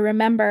that I want to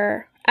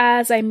remember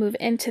as I move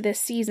into this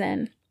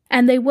season.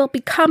 And they will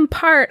become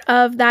part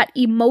of that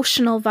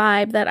emotional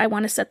vibe that I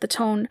want to set the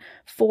tone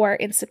for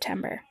in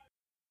September.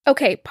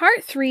 Okay,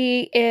 part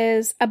 3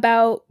 is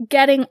about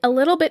getting a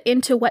little bit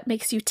into what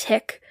makes you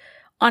tick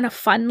on a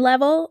fun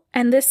level.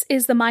 And this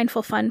is the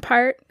mindful fun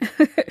part.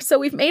 So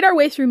we've made our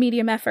way through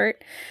medium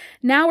effort.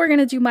 Now we're going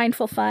to do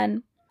mindful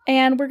fun.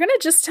 And we're going to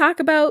just talk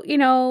about,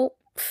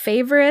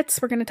 favorites.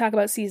 We're going to talk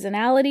about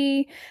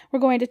seasonality. We're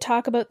going to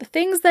talk about the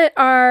things that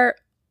are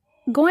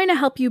going to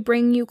help you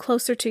bring you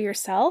closer to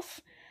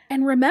yourself.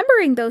 And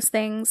remembering those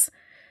things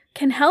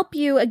can help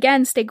you,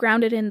 again, stay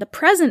grounded in the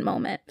present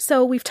moment.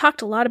 So we've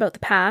talked a lot about the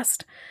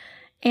past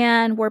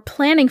and we're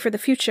planning for the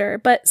future,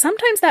 but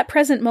sometimes that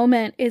present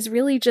moment is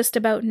really just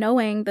about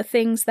knowing the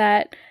things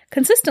that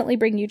consistently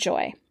bring you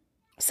joy.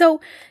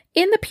 So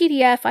in the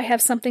PDF, I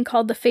have something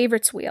called the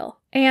favorites wheel.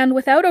 And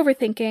without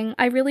overthinking,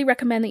 I really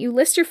recommend that you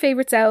list your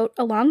favorites out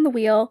along the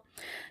wheel.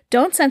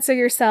 Don't censor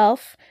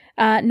yourself.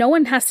 No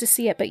one has to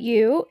see it but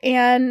you.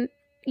 And,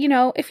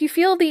 if you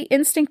feel the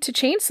instinct to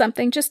change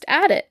something, just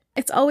add it.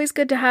 It's always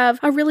good to have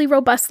a really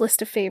robust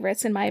list of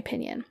favorites, in my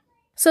opinion.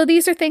 So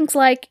these are things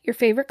like your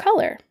favorite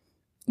color,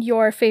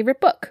 your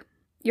favorite book,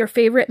 your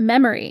favorite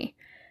memory,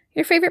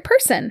 your favorite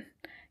person,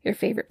 your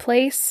favorite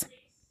place,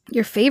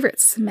 your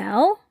favorite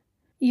smell,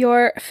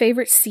 your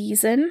favorite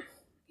season,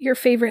 your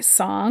favorite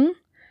song,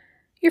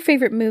 your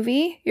favorite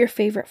movie, your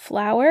favorite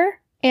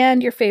flower,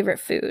 and your favorite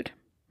food.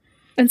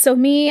 And so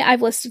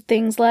I've listed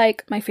things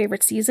like my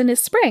favorite season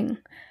is spring.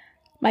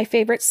 My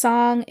favorite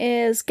song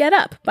is Get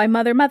Up by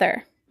Mother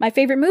Mother. My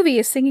favorite movie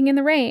is Singing in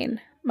the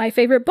Rain. My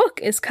favorite book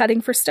is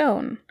Cutting for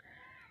Stone.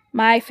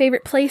 My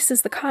favorite place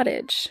is the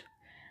cottage.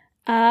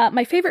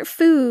 My favorite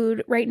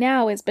food right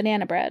now is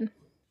banana bread.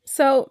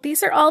 So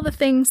these are all the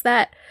things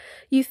that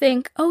you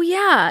think, oh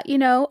yeah,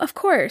 of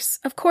course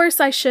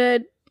I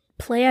should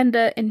plan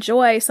to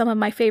enjoy some of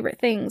my favorite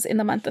things in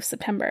the month of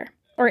September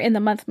or in the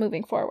month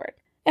moving forward.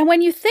 And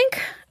when you think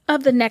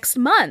of the next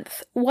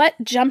month, what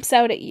jumps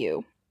out at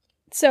you?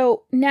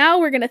 So now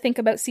we're going to think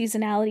about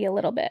seasonality a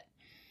little bit.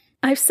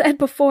 I've said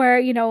before,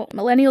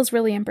 millennials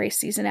really embrace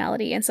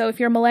seasonality. And so if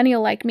you're a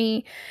millennial like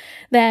me,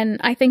 then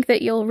I think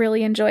that you'll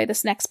really enjoy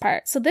this next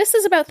part. So this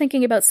is about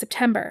thinking about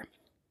September.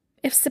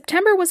 If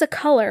September was a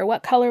color,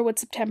 what color would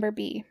September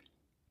be?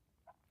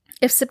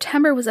 If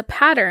September was a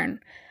pattern,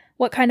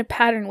 what kind of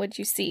pattern would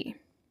you see?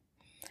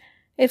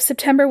 If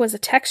September was a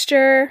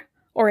texture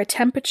or a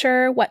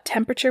temperature, what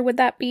temperature would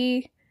that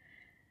be?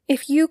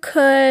 If you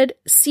could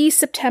see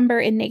September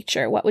in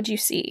nature, what would you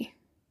see?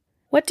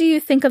 What do you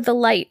think of the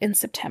light in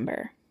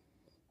September?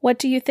 What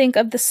do you think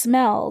of the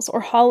smells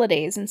or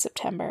holidays in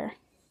September?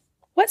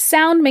 What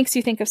sound makes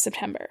you think of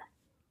September?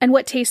 And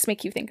what tastes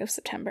make you think of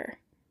September?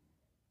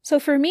 So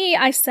for me,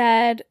 I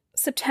said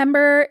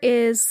September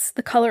is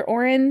the color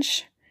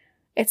orange.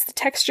 It's the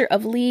texture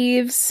of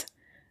leaves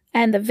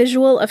and the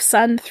visual of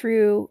sun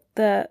through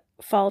the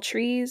fall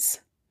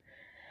trees.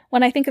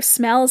 When I think of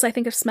smells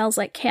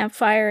like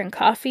campfire and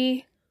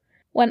coffee.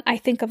 When I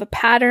think of a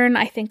pattern,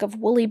 I think of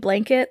woolly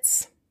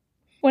blankets.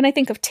 When I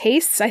think of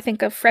tastes, I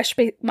think of fresh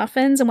baked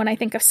muffins. And when I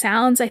think of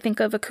sounds, I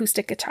think of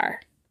acoustic guitar.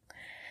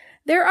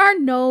 There are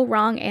no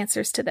wrong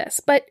answers to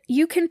this, but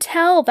you can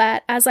tell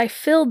that as I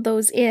filled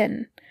those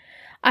in,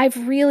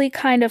 I've really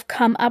kind of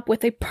come up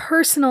with a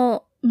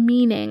personal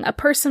meaning, a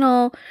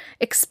personal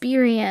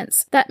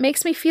experience that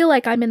makes me feel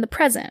like I'm in the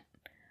present.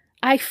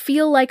 I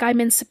feel like I'm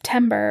in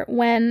September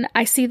when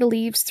I see the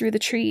leaves through the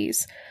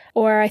trees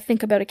or I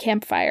think about a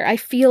campfire. I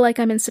feel like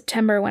I'm in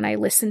September when I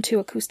listen to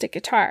acoustic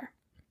guitar.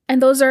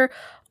 And those are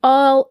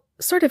all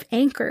sort of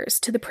anchors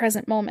to the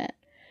present moment.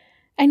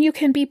 And you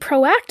can be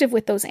proactive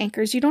with those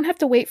anchors. You don't have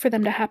to wait for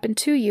them to happen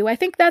to you. I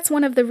think that's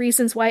one of the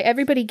reasons why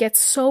everybody gets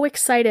so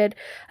excited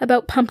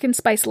about pumpkin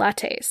spice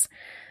lattes.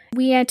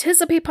 We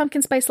anticipate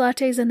pumpkin spice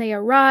lattes and they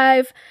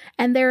arrive,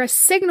 and they're a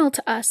signal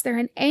to us, they're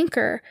an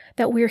anchor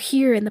that we're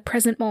here in the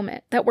present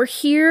moment, that we're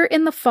here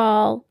in the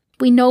fall.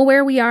 We know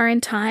where we are in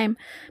time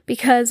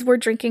because we're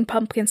drinking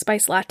pumpkin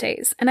spice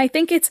lattes. And I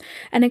think it's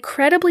an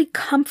incredibly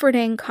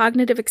comforting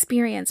cognitive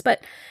experience,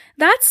 but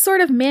that's sort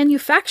of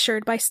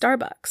manufactured by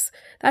Starbucks.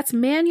 That's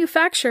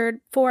manufactured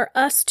for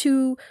us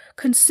to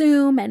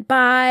consume and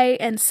buy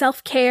and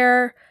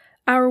self-care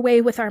our way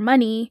with our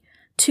money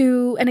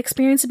to an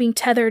experience of being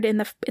tethered in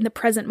the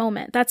present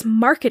moment. That's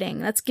marketing.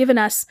 That's given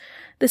us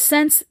the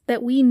sense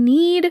that we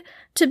need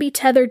to be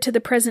tethered to the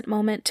present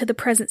moment, to the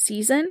present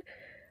season.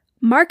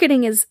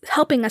 marketing is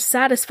helping us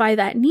satisfy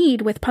that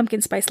need with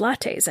pumpkin spice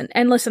lattes.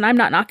 And listen, I'm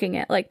not knocking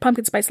it. Like,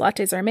 pumpkin spice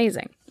lattes are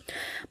amazing.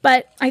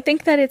 But I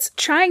think that it's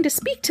trying to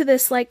speak to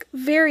this like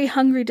very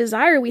hungry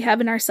desire we have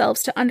in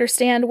ourselves to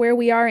understand where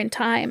we are in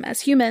time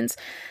as humans.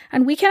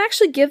 And we can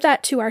actually give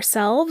that to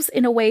ourselves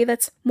in a way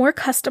that's more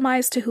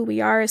customized to who we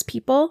are as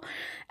people,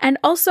 and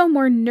also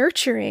more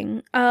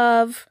nurturing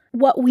of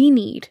what we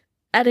need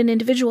at an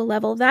individual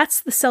level.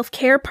 That's the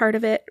self-care part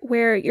of it,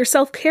 where your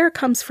self-care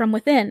comes from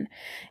within.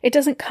 It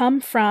doesn't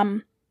come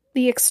from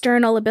the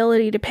external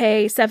ability to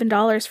pay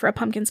 $7 for a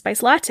pumpkin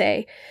spice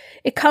latte.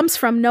 It comes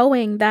from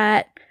knowing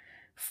that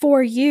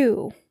for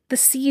you, the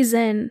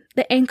season,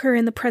 the anchor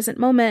in the present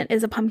moment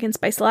is a pumpkin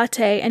spice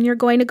latte, and you're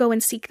going to go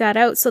and seek that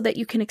out so that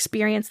you can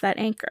experience that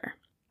anchor.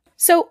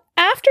 So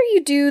after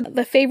you do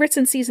the favorites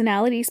and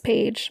seasonalities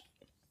page,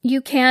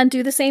 you can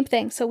do the same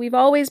thing. So we've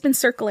always been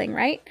circling,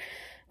 right?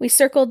 We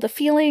circled the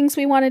feelings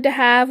we wanted to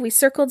have. We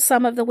circled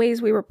some of the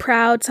ways we were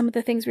proud, some of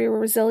the things we were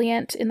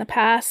resilient in the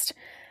past.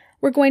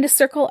 We're going to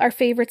circle our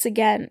favorites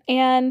again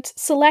and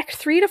select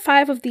 3 to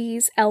 5 of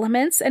these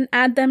elements and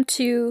add them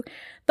to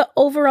the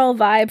overall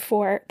vibe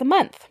for the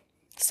month.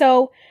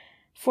 So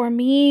for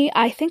me,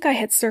 I think I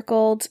had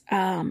circled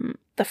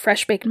the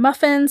fresh baked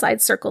muffins.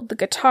 I'd circled the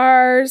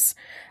guitars.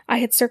 I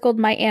had circled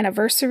my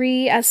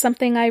anniversary as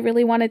something I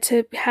really wanted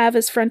to have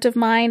as front of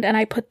mind, and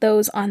I put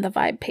those on the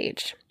vibe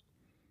page.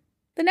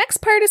 The next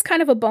part is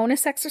kind of a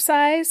bonus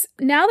exercise.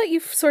 Now that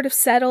you've sort of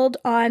settled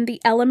on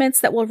the elements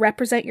that will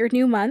represent your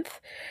new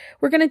month,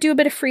 we're going to do a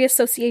bit of free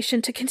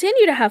association to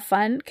continue to have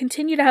fun,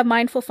 continue to have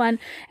mindful fun,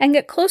 and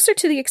get closer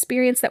to the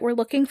experience that we're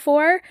looking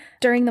for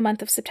during the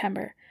month of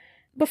September.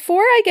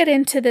 Before I get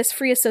into this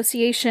free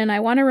association,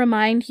 I want to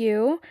remind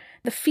you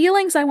the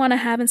feelings I want to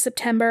have in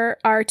September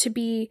are to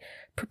be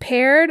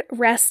prepared,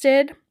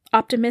 rested,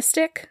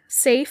 optimistic,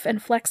 safe,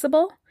 and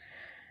flexible.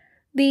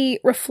 The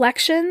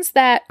reflections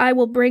that I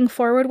will bring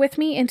forward with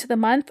me into the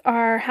month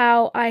are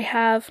how I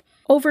have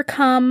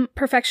overcome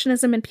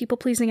perfectionism and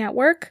people-pleasing at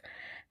work,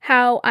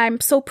 how I'm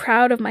so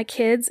proud of my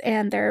kids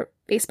and their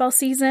baseball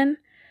season,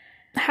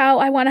 how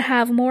I want to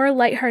have more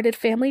lighthearted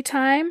family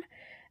time,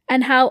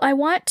 and how I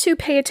want to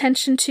pay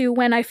attention to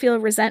when I feel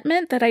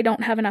resentment that I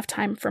don't have enough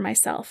time for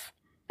myself.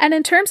 And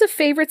in terms of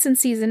favorites and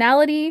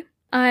seasonality,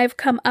 I've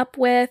come up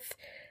with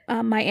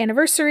my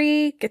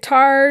anniversary,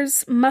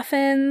 guitars,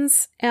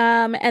 muffins,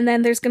 and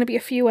then there's going to be a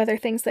few other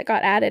things that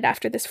got added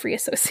after this free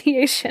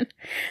association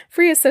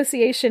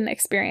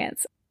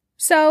experience.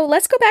 So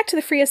let's go back to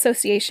the free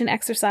association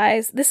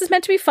exercise. This is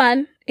meant to be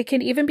fun. It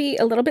can even be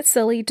a little bit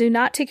silly. Do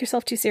not take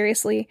yourself too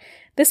seriously.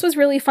 This was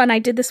really fun. I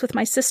did this with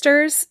my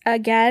sisters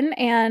again,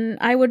 and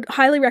I would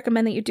highly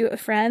recommend that you do it with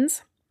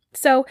friends.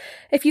 So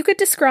if you could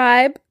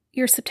describe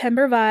your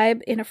September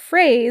vibe in a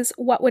phrase,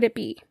 what would it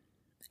be?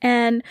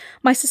 And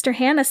my sister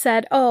Hannah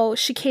said,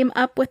 she came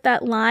up with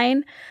that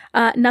line,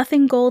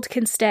 "Nothing gold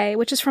can stay,"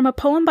 which is from a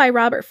poem by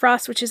Robert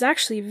Frost, which is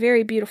actually a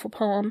very beautiful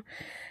poem.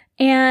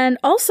 And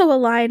also a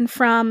line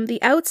from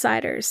The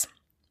Outsiders,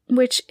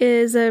 which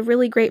is a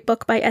really great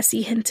book by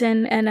S.E.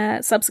 Hinton and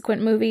a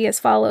subsequent movie as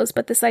follows.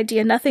 But this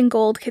idea, nothing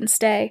gold can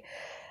stay,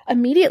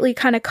 immediately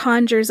kind of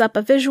conjures up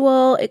a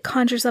visual. It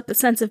conjures up a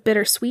sense of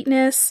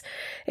bittersweetness.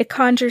 It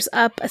conjures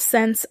up a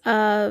sense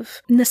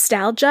of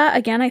nostalgia.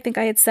 Again, I think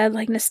I had said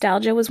like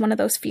nostalgia was one of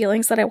those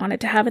feelings that I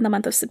wanted to have in the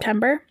month of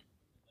September.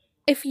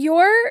 If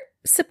your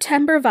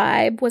September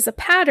vibe was a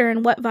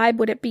pattern, what vibe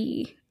would it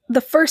be?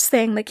 The first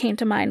thing that came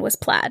to mind was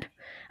plaid.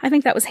 I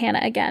think that was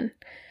Hannah again.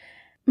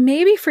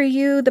 Maybe for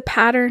you, the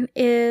pattern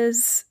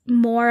is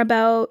more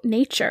about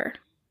nature,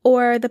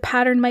 or the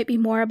pattern might be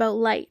more about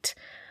light.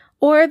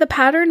 Or the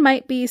pattern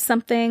might be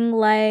something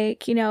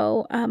like,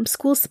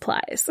 school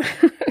supplies.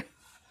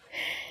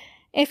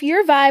 If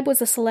your vibe was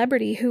a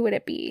celebrity, who would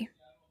it be?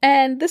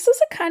 And this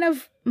is a kind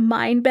of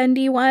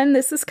mind-bendy one.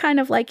 This is kind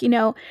of like,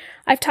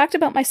 I've talked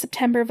about my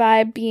September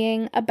vibe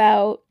being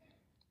about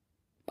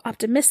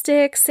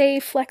optimistic,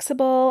 safe,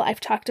 flexible. I've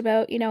talked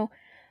about,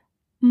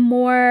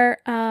 more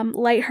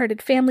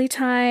lighthearted family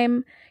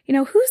time.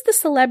 Who's the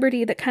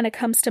celebrity that kind of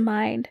comes to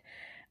mind?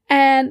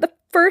 And the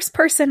first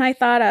person I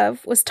thought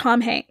of was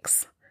Tom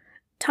Hanks.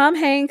 Tom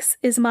Hanks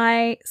is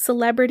my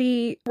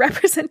celebrity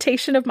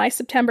representation of my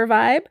September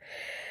vibe.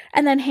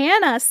 And then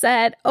Hannah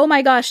said, oh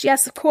my gosh,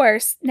 yes, of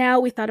course. Now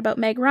we thought about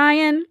Meg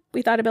Ryan.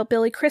 We thought about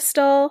Billy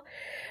Crystal.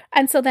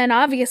 And so then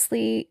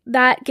obviously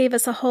that gave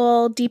us a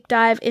whole deep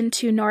dive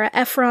into Nora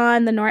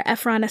Ephron. The Nora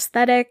Ephron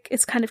aesthetic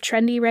is kind of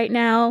trendy right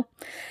now.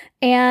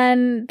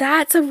 And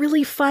that's a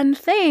really fun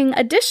thing,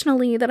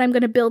 additionally, that I'm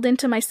going to build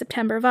into my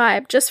September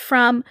vibe, just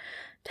from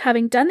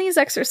having done these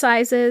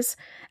exercises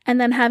and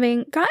then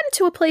having gotten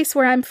to a place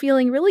where I'm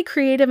feeling really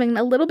creative and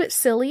a little bit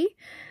silly,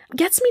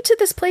 gets me to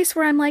this place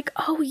where I'm like,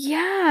 oh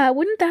yeah,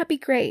 wouldn't that be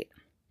great?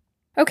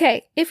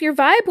 Okay, if your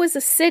vibe was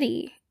a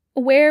city,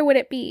 where would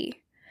it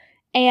be?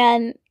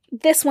 And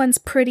this one's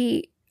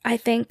pretty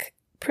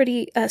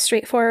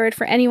straightforward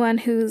for anyone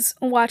who's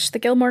watched the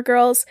Gilmore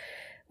Girls.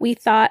 We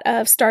thought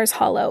of Stars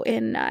Hollow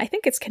in, I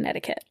think it's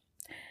Connecticut.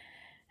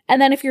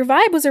 And then if your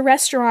vibe was a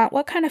restaurant,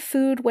 what kind of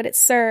food would it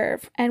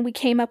serve? And we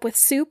came up with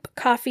soup,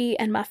 coffee,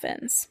 and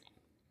muffins.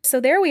 So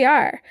there we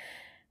are.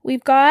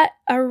 We've got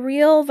a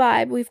real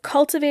vibe. We've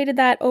cultivated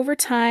that over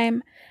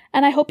time.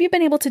 And I hope you've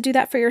been able to do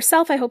that for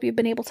yourself. I hope you've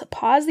been able to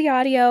pause the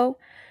audio.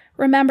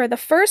 Remember, the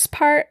first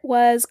part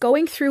was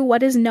going through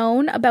what is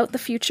known about the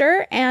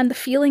future and the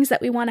feelings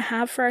that we want to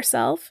have for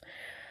ourselves.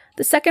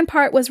 The second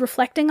part was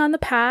reflecting on the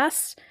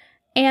past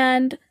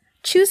and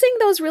choosing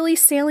those really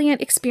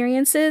salient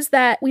experiences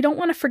that we don't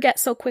want to forget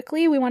so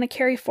quickly. We want to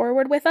carry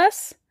forward with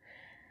us.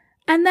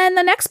 And then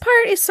the next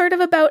part is sort of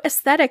about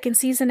aesthetic and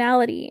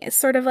seasonality. It's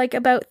sort of like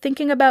about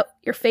thinking about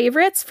your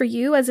favorites for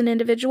you as an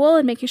individual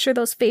and making sure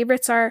those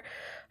favorites are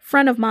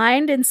front of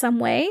mind in some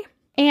way.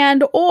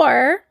 And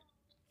or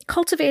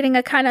cultivating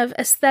a kind of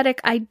aesthetic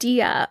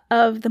idea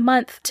of the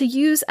month to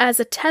use as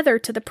a tether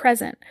to the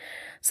present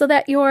so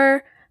that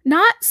you're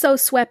not so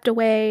swept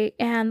away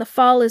and the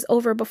fall is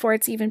over before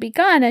it's even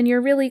begun and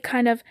you're really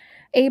kind of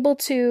able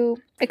to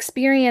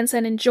experience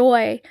and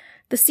enjoy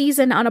the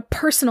season on a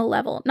personal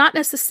level, not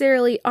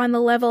necessarily on the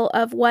level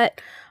of what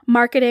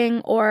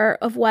marketing or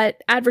of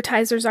what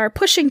advertisers are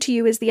pushing to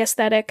you as the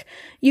aesthetic.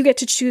 You get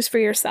to choose for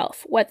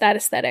yourself what that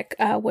aesthetic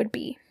would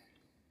be.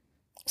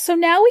 So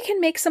now we can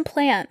make some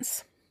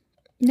plans.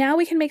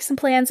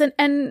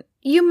 And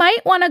you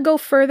might want to go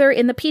further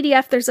in the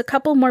PDF. There's a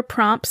couple more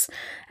prompts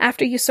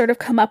after you sort of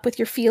come up with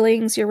your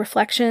feelings, your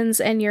reflections,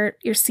 and your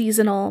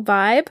seasonal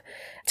vibe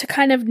to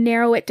kind of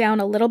narrow it down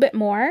a little bit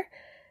more.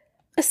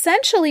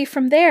 Essentially,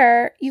 from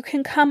there, you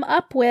can come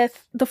up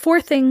with the 4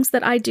 things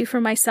that I do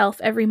for myself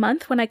every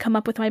month when I come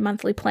up with my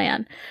monthly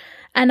plan.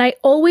 And I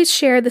always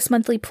share this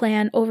monthly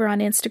plan over on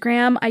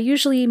Instagram. I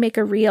usually make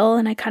a reel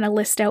and I kind of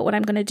list out what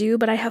I'm going to do,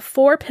 but I have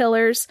 4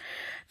 pillars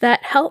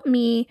that help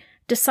me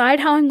decide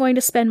how I'm going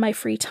to spend my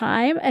free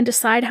time and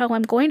decide how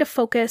I'm going to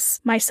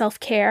focus my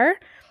self-care.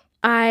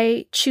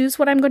 I choose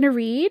what I'm going to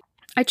read.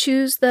 I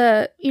choose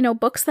the,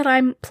 books that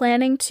I'm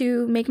planning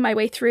to make my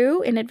way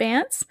through in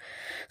advance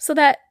so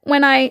that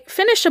when I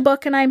finish a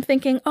book and I'm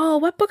thinking, oh,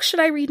 what book should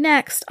I read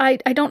next? I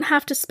don't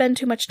have to spend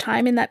too much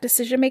time in that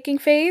decision-making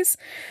phase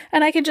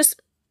and I can just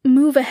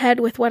move ahead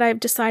with what I've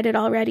decided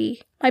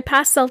already. My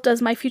past self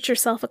does my future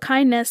self a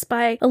kindness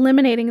by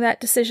eliminating that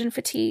decision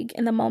fatigue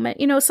in the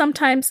moment.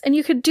 Sometimes, and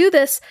you could do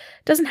this,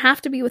 doesn't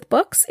have to be with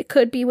books. It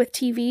could be with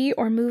TV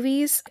or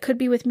movies. It could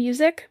be with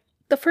music.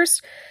 The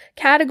first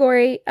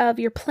category of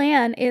your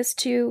plan is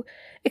to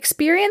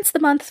experience the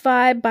month's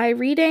vibe by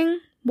reading,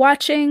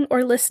 watching,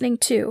 or listening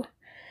to.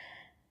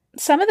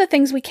 Some of the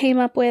things we came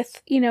up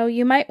with,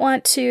 you might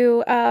want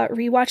to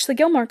rewatch The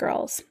Gilmore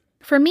Girls.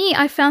 For me,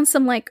 I found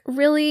some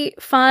really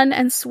fun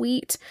and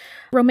sweet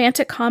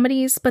romantic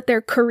comedies, but they're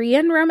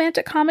Korean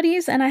romantic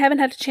comedies, and I haven't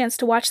had a chance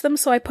to watch them,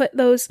 so I put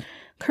those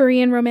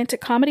Korean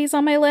romantic comedies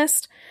on my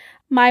list.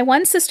 My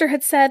one sister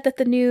had said that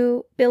the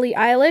new Billie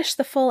Eilish,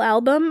 the full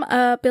album,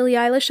 Billie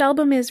Eilish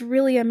album is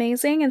really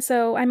amazing, and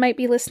so I might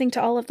be listening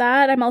to all of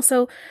that. I'm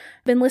also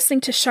been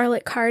listening to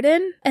Charlotte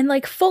Cardin, and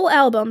full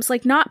albums,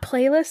 not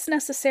playlists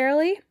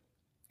necessarily.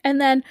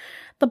 And then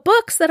the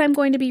books that I'm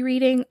going to be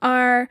reading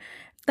are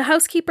The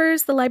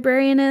Housekeepers, The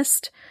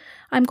Librarianist.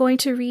 I'm going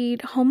to read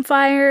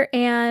Homefire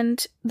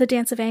and The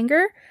Dance of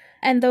Anger,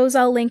 and those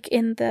I'll link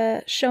in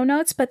the show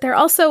notes, but they're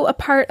also a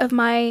part of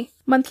my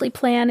monthly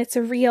plan. It's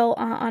a reel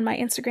on my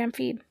Instagram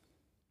feed.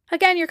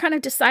 Again, you're kind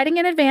of deciding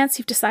in advance.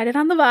 You've decided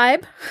on the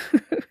vibe.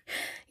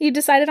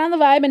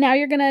 And now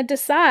you're going to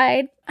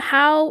decide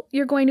how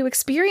you're going to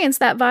experience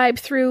that vibe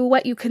through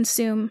what you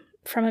consume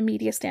from a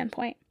media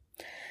standpoint.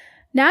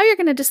 Now you're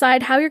going to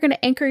decide how you're going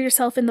to anchor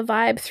yourself in the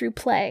vibe through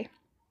play.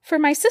 For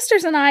my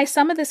sisters and I,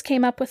 some of this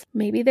came up with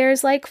maybe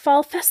there's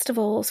fall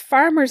festivals,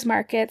 farmers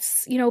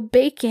markets,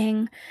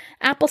 baking,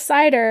 apple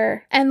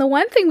cider. And the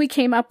one thing we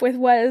came up with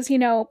was,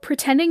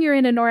 pretending you're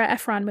in a Nora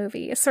Ephron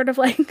movie. It's sort of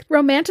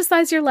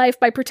romanticize your life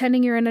by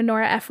pretending you're in a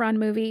Nora Ephron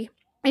movie.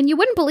 And you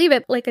wouldn't believe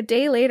it, a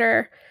day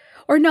later,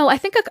 or no, I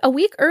think a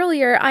week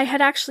earlier, I had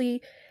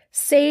actually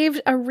saved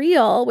a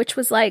reel, which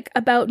was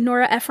about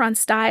Nora Ephron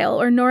style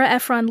or Nora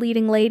Ephron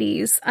leading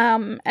ladies.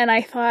 And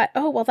I thought,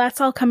 oh, well, that's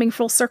all coming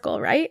full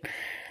circle, right?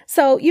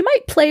 So you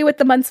might play with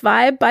the month's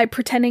vibe by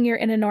pretending you're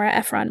in a Nora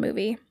Ephron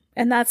movie.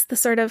 And that's the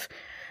sort of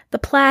the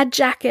plaid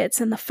jackets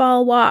and the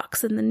fall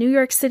walks and the New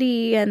York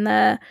City and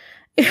the,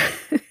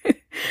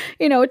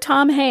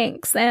 Tom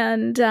Hanks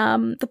and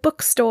the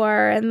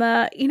bookstore and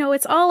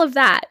it's all of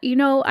that.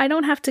 I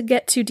don't have to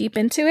get too deep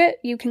into it.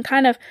 You can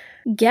kind of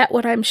get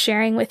what I'm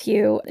sharing with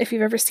you if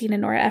you've ever seen a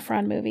Nora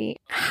Ephron movie.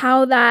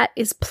 How that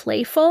is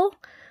playful,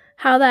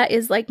 how that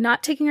is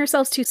not taking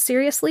ourselves too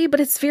seriously, but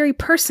it's very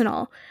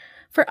personal.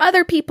 For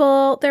other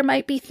people, there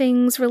might be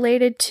things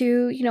related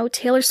to,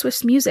 Taylor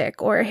Swift's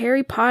music or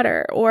Harry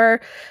Potter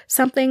or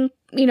something,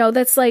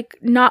 that's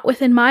not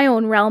within my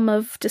own realm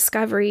of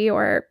discovery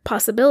or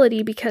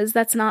possibility because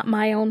that's not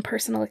my own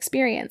personal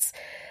experience.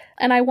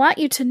 And I want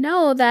you to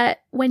know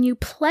that when you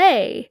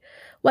play,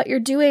 what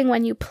you're doing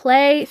when you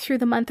play through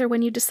the month or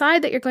when you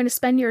decide that you're going to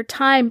spend your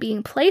time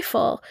being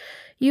playful,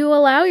 you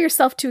allow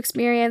yourself to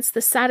experience the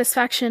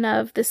satisfaction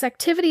of this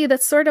activity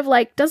that's sort of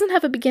like doesn't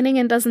have a beginning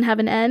and doesn't have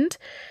an end,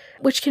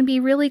 which can be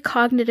really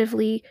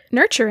cognitively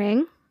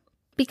nurturing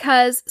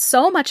because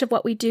so much of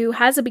what we do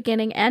has a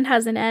beginning and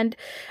has an end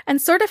and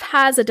sort of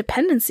has a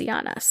dependency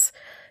on us.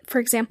 For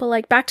example,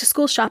 like back to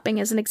school shopping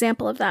is an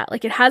example of that.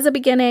 Like it has a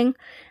beginning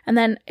and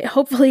then it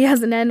hopefully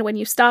has an end when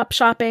you stop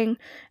shopping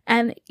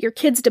and your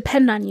kids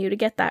depend on you to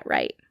get that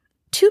right.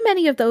 Too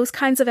many of those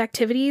kinds of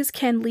activities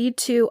can lead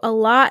to a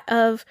lot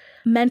of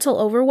mental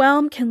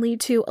overwhelm, can lead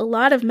to a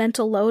lot of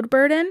mental load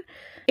burden.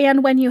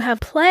 And when you have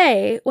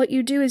play, what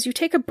you do is you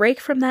take a break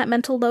from that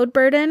mental load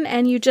burden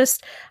and you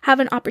just have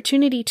an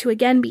opportunity to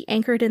again be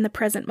anchored in the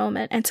present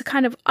moment and to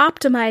kind of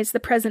optimize the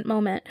present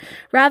moment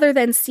rather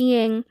than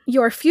seeing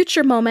your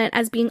future moment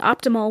as being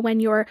optimal when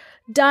you're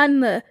done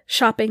the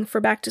shopping for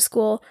back to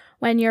school,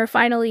 when you're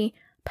finally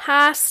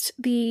past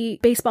the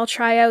baseball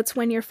tryouts,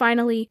 when you're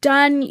finally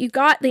done, you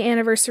got the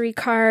anniversary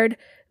card.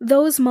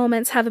 Those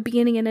moments have a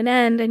beginning and an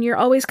end, and you're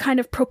always kind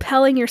of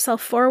propelling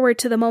yourself forward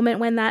to the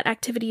moment when that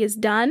activity is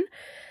done.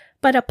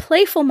 But a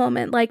playful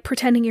moment, like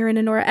pretending you're in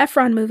a Nora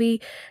Ephron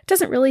movie,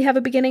 doesn't really have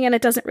a beginning and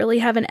it doesn't really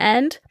have an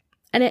end.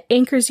 And it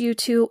anchors you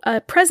to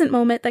a present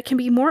moment that can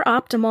be more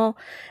optimal.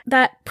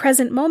 That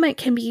present moment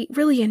can be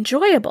really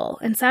enjoyable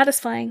and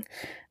satisfying.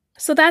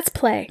 So that's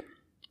play.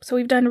 So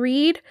we've done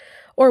read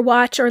or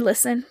watch or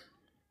listen,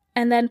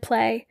 and then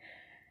play.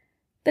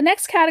 The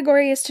next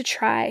category is to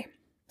try.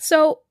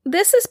 So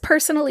this is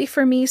personally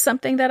for me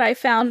something that I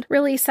found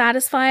really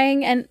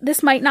satisfying, and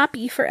this might not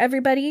be for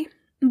everybody,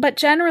 but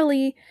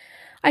generally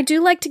I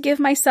do like to give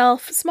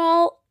myself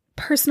small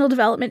personal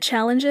development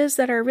challenges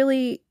that are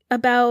really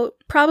about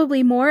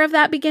probably more of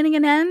that beginning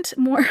and end,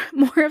 more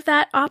of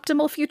that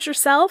optimal future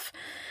self.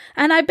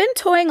 And I've been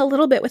toying a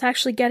little bit with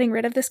actually getting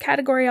rid of this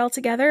category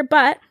altogether,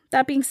 but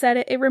that being said,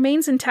 it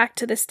remains intact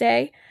to this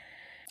day.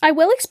 I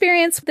will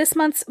experience this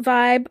month's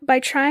vibe by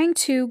trying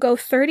to go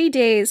 30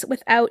 days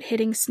without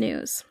hitting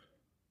snooze.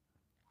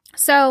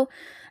 So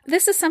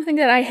this is something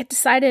that I had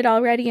decided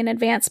already in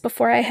advance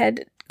before I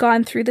had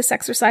gone through this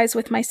exercise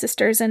with my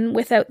sisters and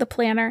without the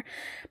planner.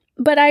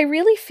 But I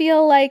really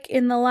feel like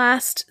in the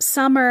last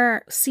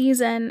summer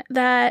season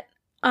that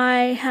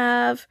I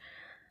have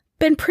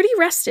been pretty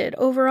rested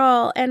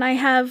overall, and I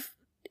have,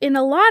 in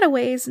a lot of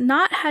ways,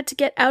 not had to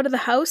get out of the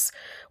house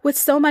with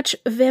so much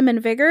vim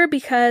and vigor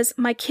because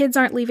my kids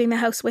aren't leaving the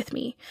house with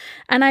me.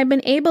 And I've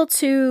been able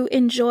to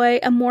enjoy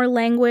a more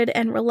languid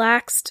and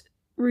relaxed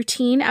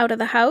routine out of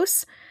the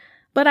house.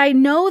 But I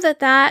know that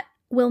that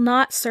will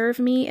not serve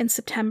me in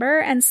September,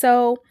 and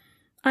so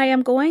I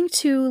am going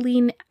to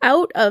lean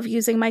out of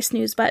using my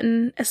snooze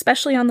button,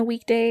 especially on the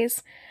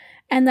weekdays,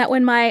 and that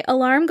when my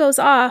alarm goes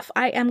off,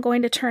 I am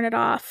going to turn it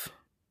off.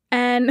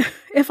 And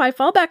if I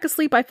fall back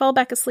asleep, I fall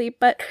back asleep,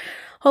 but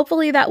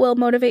hopefully that will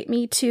motivate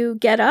me to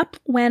get up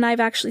when I've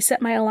actually set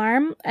my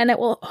alarm, and it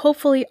will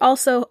hopefully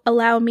also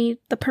allow me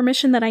the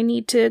permission that I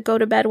need to go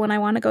to bed when I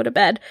want to go to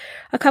bed.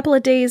 A couple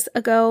of days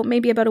ago,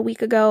 maybe about a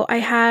week ago, I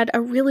had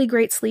a really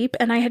great sleep,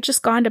 and I had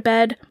just gone to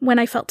bed when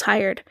I felt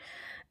tired.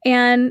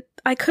 And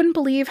I couldn't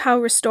believe how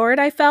restored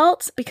I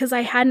felt because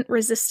I hadn't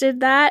resisted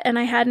that, and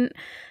I hadn't.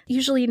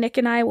 Usually Nick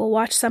and I will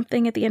watch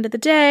something at the end of the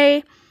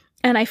day,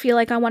 and I feel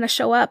like I want to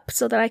show up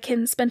so that I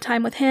can spend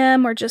time with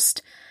him or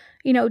just,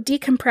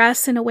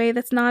 decompress in a way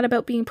that's not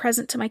about being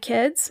present to my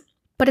kids.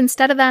 But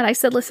instead of that, I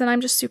said, listen, I'm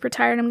just super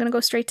tired. I'm going to go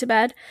straight to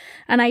bed.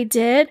 And I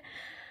did.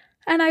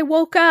 And I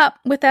woke up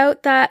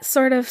without that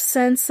sort of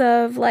sense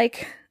of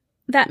like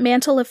that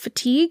mantle of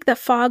fatigue, the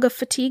fog of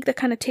fatigue that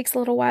kind of takes a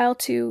little while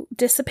to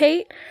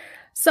dissipate.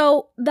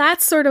 So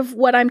that's sort of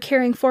what I'm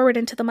carrying forward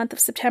into the month of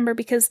September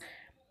because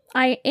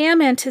I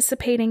am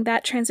anticipating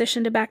that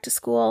transition to back to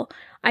school.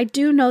 I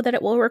do know that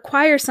it will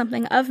require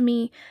something of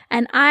me,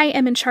 and I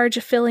am in charge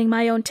of filling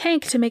my own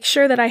tank to make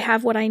sure that I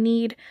have what I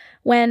need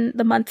when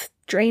the month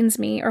drains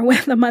me or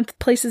when the month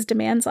places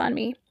demands on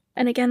me.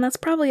 And again, that's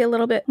probably a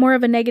little bit more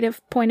of a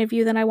negative point of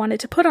view than I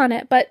wanted to put on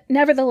it, but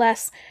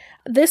nevertheless,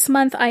 this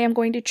month I am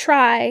going to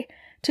try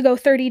to go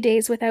 30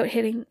 days without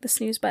hitting the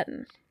snooze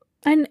button.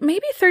 And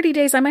maybe 30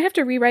 days, I might have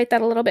to rewrite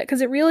that a little bit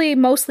because it really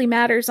mostly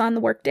matters on the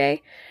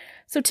workday.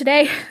 So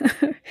today,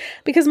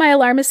 because my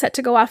alarm is set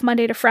to go off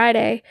Monday to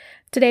Friday,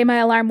 today my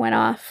alarm went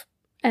off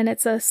and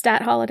it's a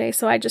stat holiday,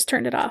 so I just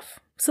turned it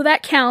off. So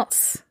that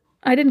counts.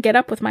 I didn't get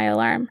up with my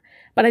alarm,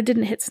 but I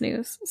didn't hit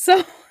snooze.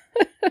 So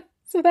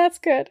that's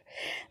good.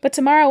 But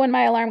tomorrow when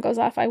my alarm goes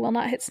off, I will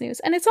not hit snooze.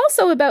 And it's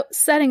also about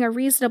setting a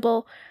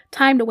reasonable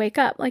time to wake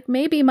up. Like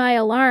maybe my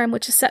alarm,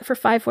 which is set for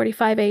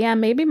 5:45 a.m.,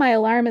 maybe my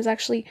alarm is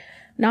actually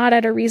not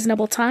at a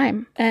reasonable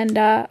time. And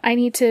I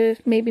need to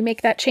maybe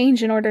make that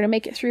change in order to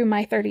make it through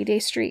my 30-day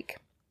streak.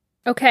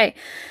 Okay.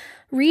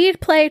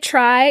 Read, play,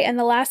 try, and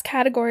the last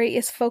category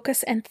is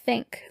focus and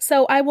think.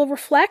 So I will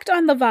reflect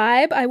on the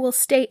vibe. I will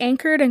stay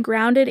anchored and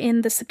grounded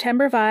in the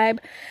September vibe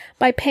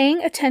by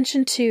paying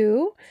attention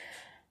to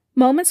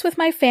moments with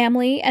my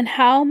family and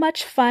how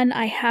much fun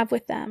I have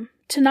with them.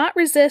 To not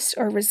resist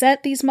or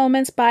resent these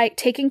moments by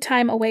taking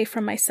time away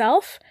from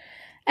myself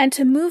and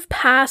to move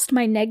past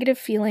my negative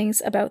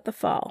feelings about the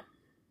fall.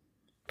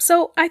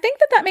 So I think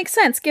that makes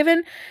sense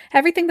given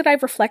everything that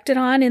I've reflected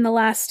on in the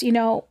last,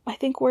 I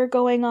think we're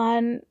going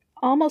on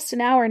almost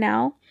an hour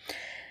now.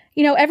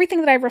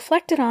 Everything that I've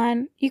reflected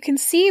on, you can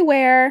see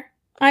where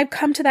I've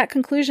come to that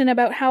conclusion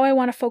about how I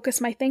want to focus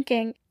my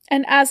thinking.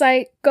 And as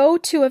I go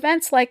to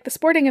events like the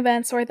sporting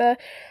events or the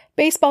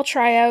baseball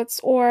tryouts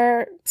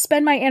or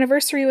spend my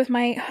anniversary with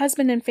my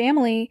husband and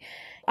family,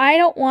 I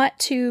don't want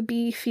to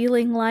be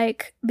feeling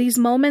like these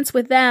moments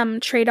with them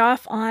trade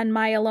off on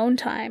my alone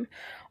time,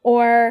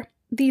 or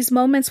these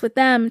moments with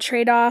them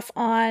trade off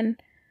on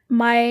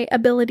my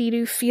ability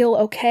to feel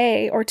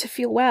okay or to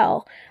feel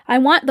well. I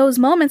want those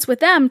moments with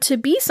them to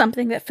be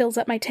something that fills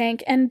up my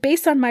tank. And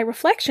based on my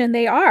reflection,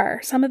 they are.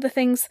 Some of the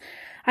things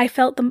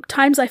the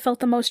times I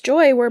felt the most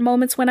joy were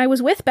moments when I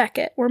was with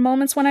Beckett, were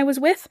moments when I was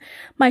with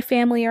my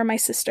family or my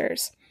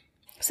sisters.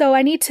 So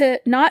I need to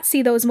not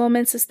see those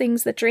moments as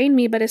things that drain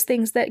me, but as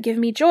things that give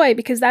me joy,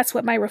 because that's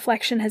what my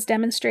reflection has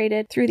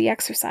demonstrated through the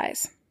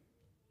exercise.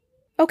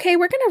 Okay,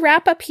 we're going to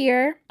wrap up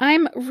here.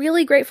 I'm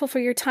really grateful for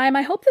your time.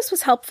 I hope this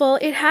was helpful.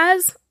 It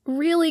has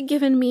really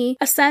given me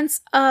a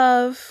sense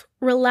of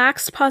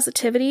relaxed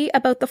positivity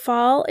about the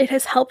fall. It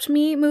has helped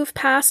me move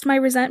past my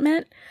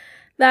resentment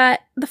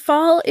that the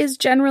fall is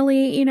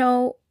generally,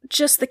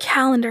 just the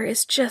calendar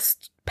is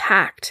just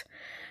packed.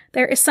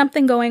 There is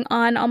something going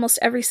on almost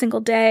every single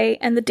day,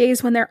 and the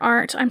days when there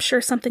aren't, I'm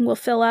sure something will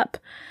fill up.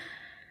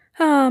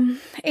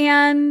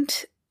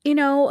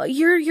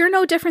 You're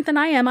no different than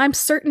I am. I'm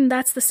certain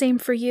that's the same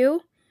for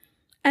you.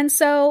 And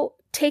so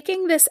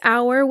taking this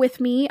hour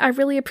with me, I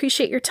really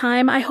appreciate your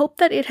time. I hope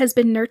that it has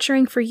been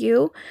nurturing for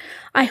you.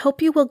 I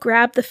hope you will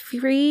grab the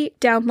free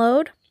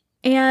download.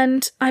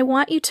 And I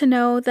want you to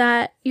know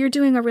that you're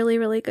doing a really,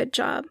 really good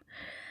job.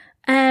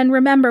 And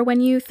remember,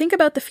 when you think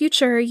about the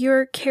future,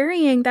 you're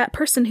carrying that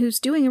person who's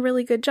doing a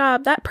really good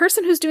job. That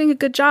person who's doing a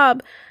good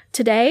job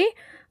today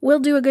will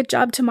do a good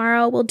job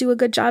tomorrow, will do a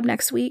good job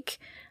next week.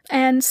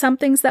 And some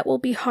things that will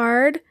be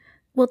hard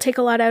will take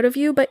a lot out of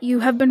you, but you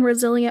have been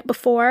resilient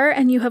before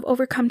and you have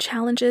overcome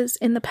challenges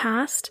in the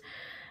past.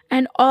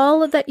 And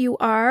all of that you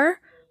are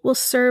will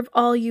serve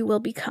all you will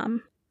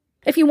become.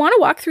 If you want to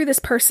walk through this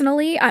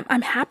personally,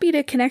 I'm happy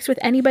to connect with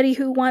anybody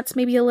who wants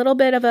maybe a little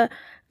bit of a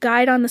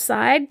guide on the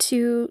side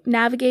to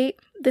navigate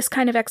this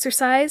kind of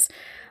exercise.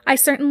 I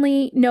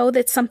certainly know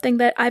that's something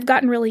that I've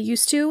gotten really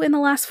used to in the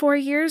last 4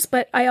 years,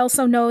 but I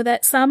also know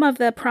that some of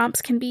the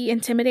prompts can be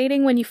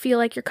intimidating when you feel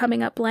like you're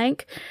coming up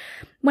blank.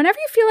 Whenever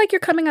you feel like you're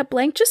coming up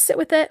blank, just sit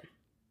with it.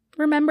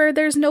 Remember,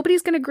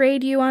 nobody's going to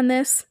grade you on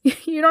this.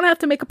 You don't have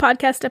to make a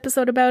podcast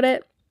episode about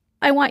it.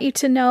 I want you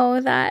to know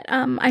that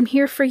I'm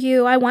here for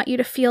you. I want you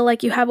to feel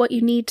like you have what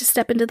you need to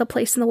step into the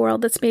place in the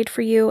world that's made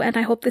for you. And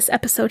I hope this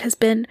episode has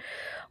been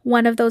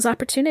one of those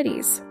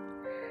opportunities.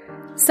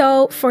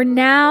 So for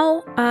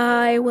now,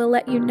 I will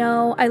let you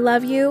know I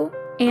love you,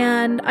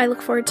 and I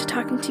look forward to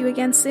talking to you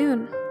again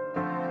soon.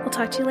 We'll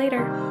talk to you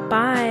later.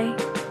 Bye.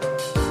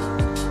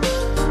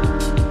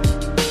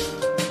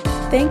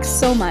 Thanks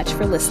so much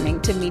for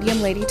listening to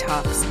Medium Lady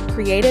Talks,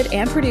 created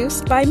and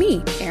produced by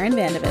me, Erin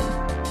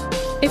Vandeven.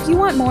 If you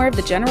want more of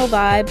the general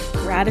vibe,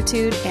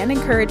 gratitude, and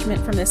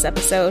encouragement from this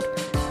episode,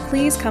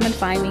 please come and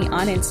find me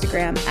on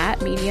Instagram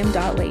at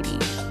medium.lady.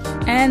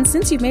 And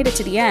since you've made it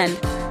to the end,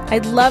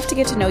 I'd love to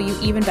get to know you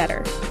even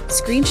better.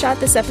 Screenshot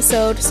this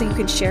episode so you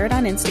can share it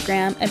on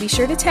Instagram, and be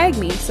sure to tag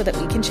me so that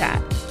we can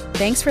chat.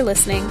 Thanks for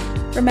listening.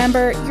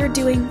 Remember, you're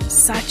doing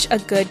such a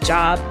good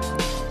job.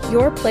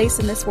 Your place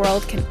in this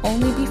world can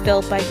only be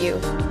filled by you.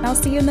 I'll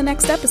see you in the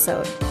next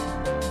episode.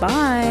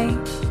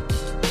 Bye.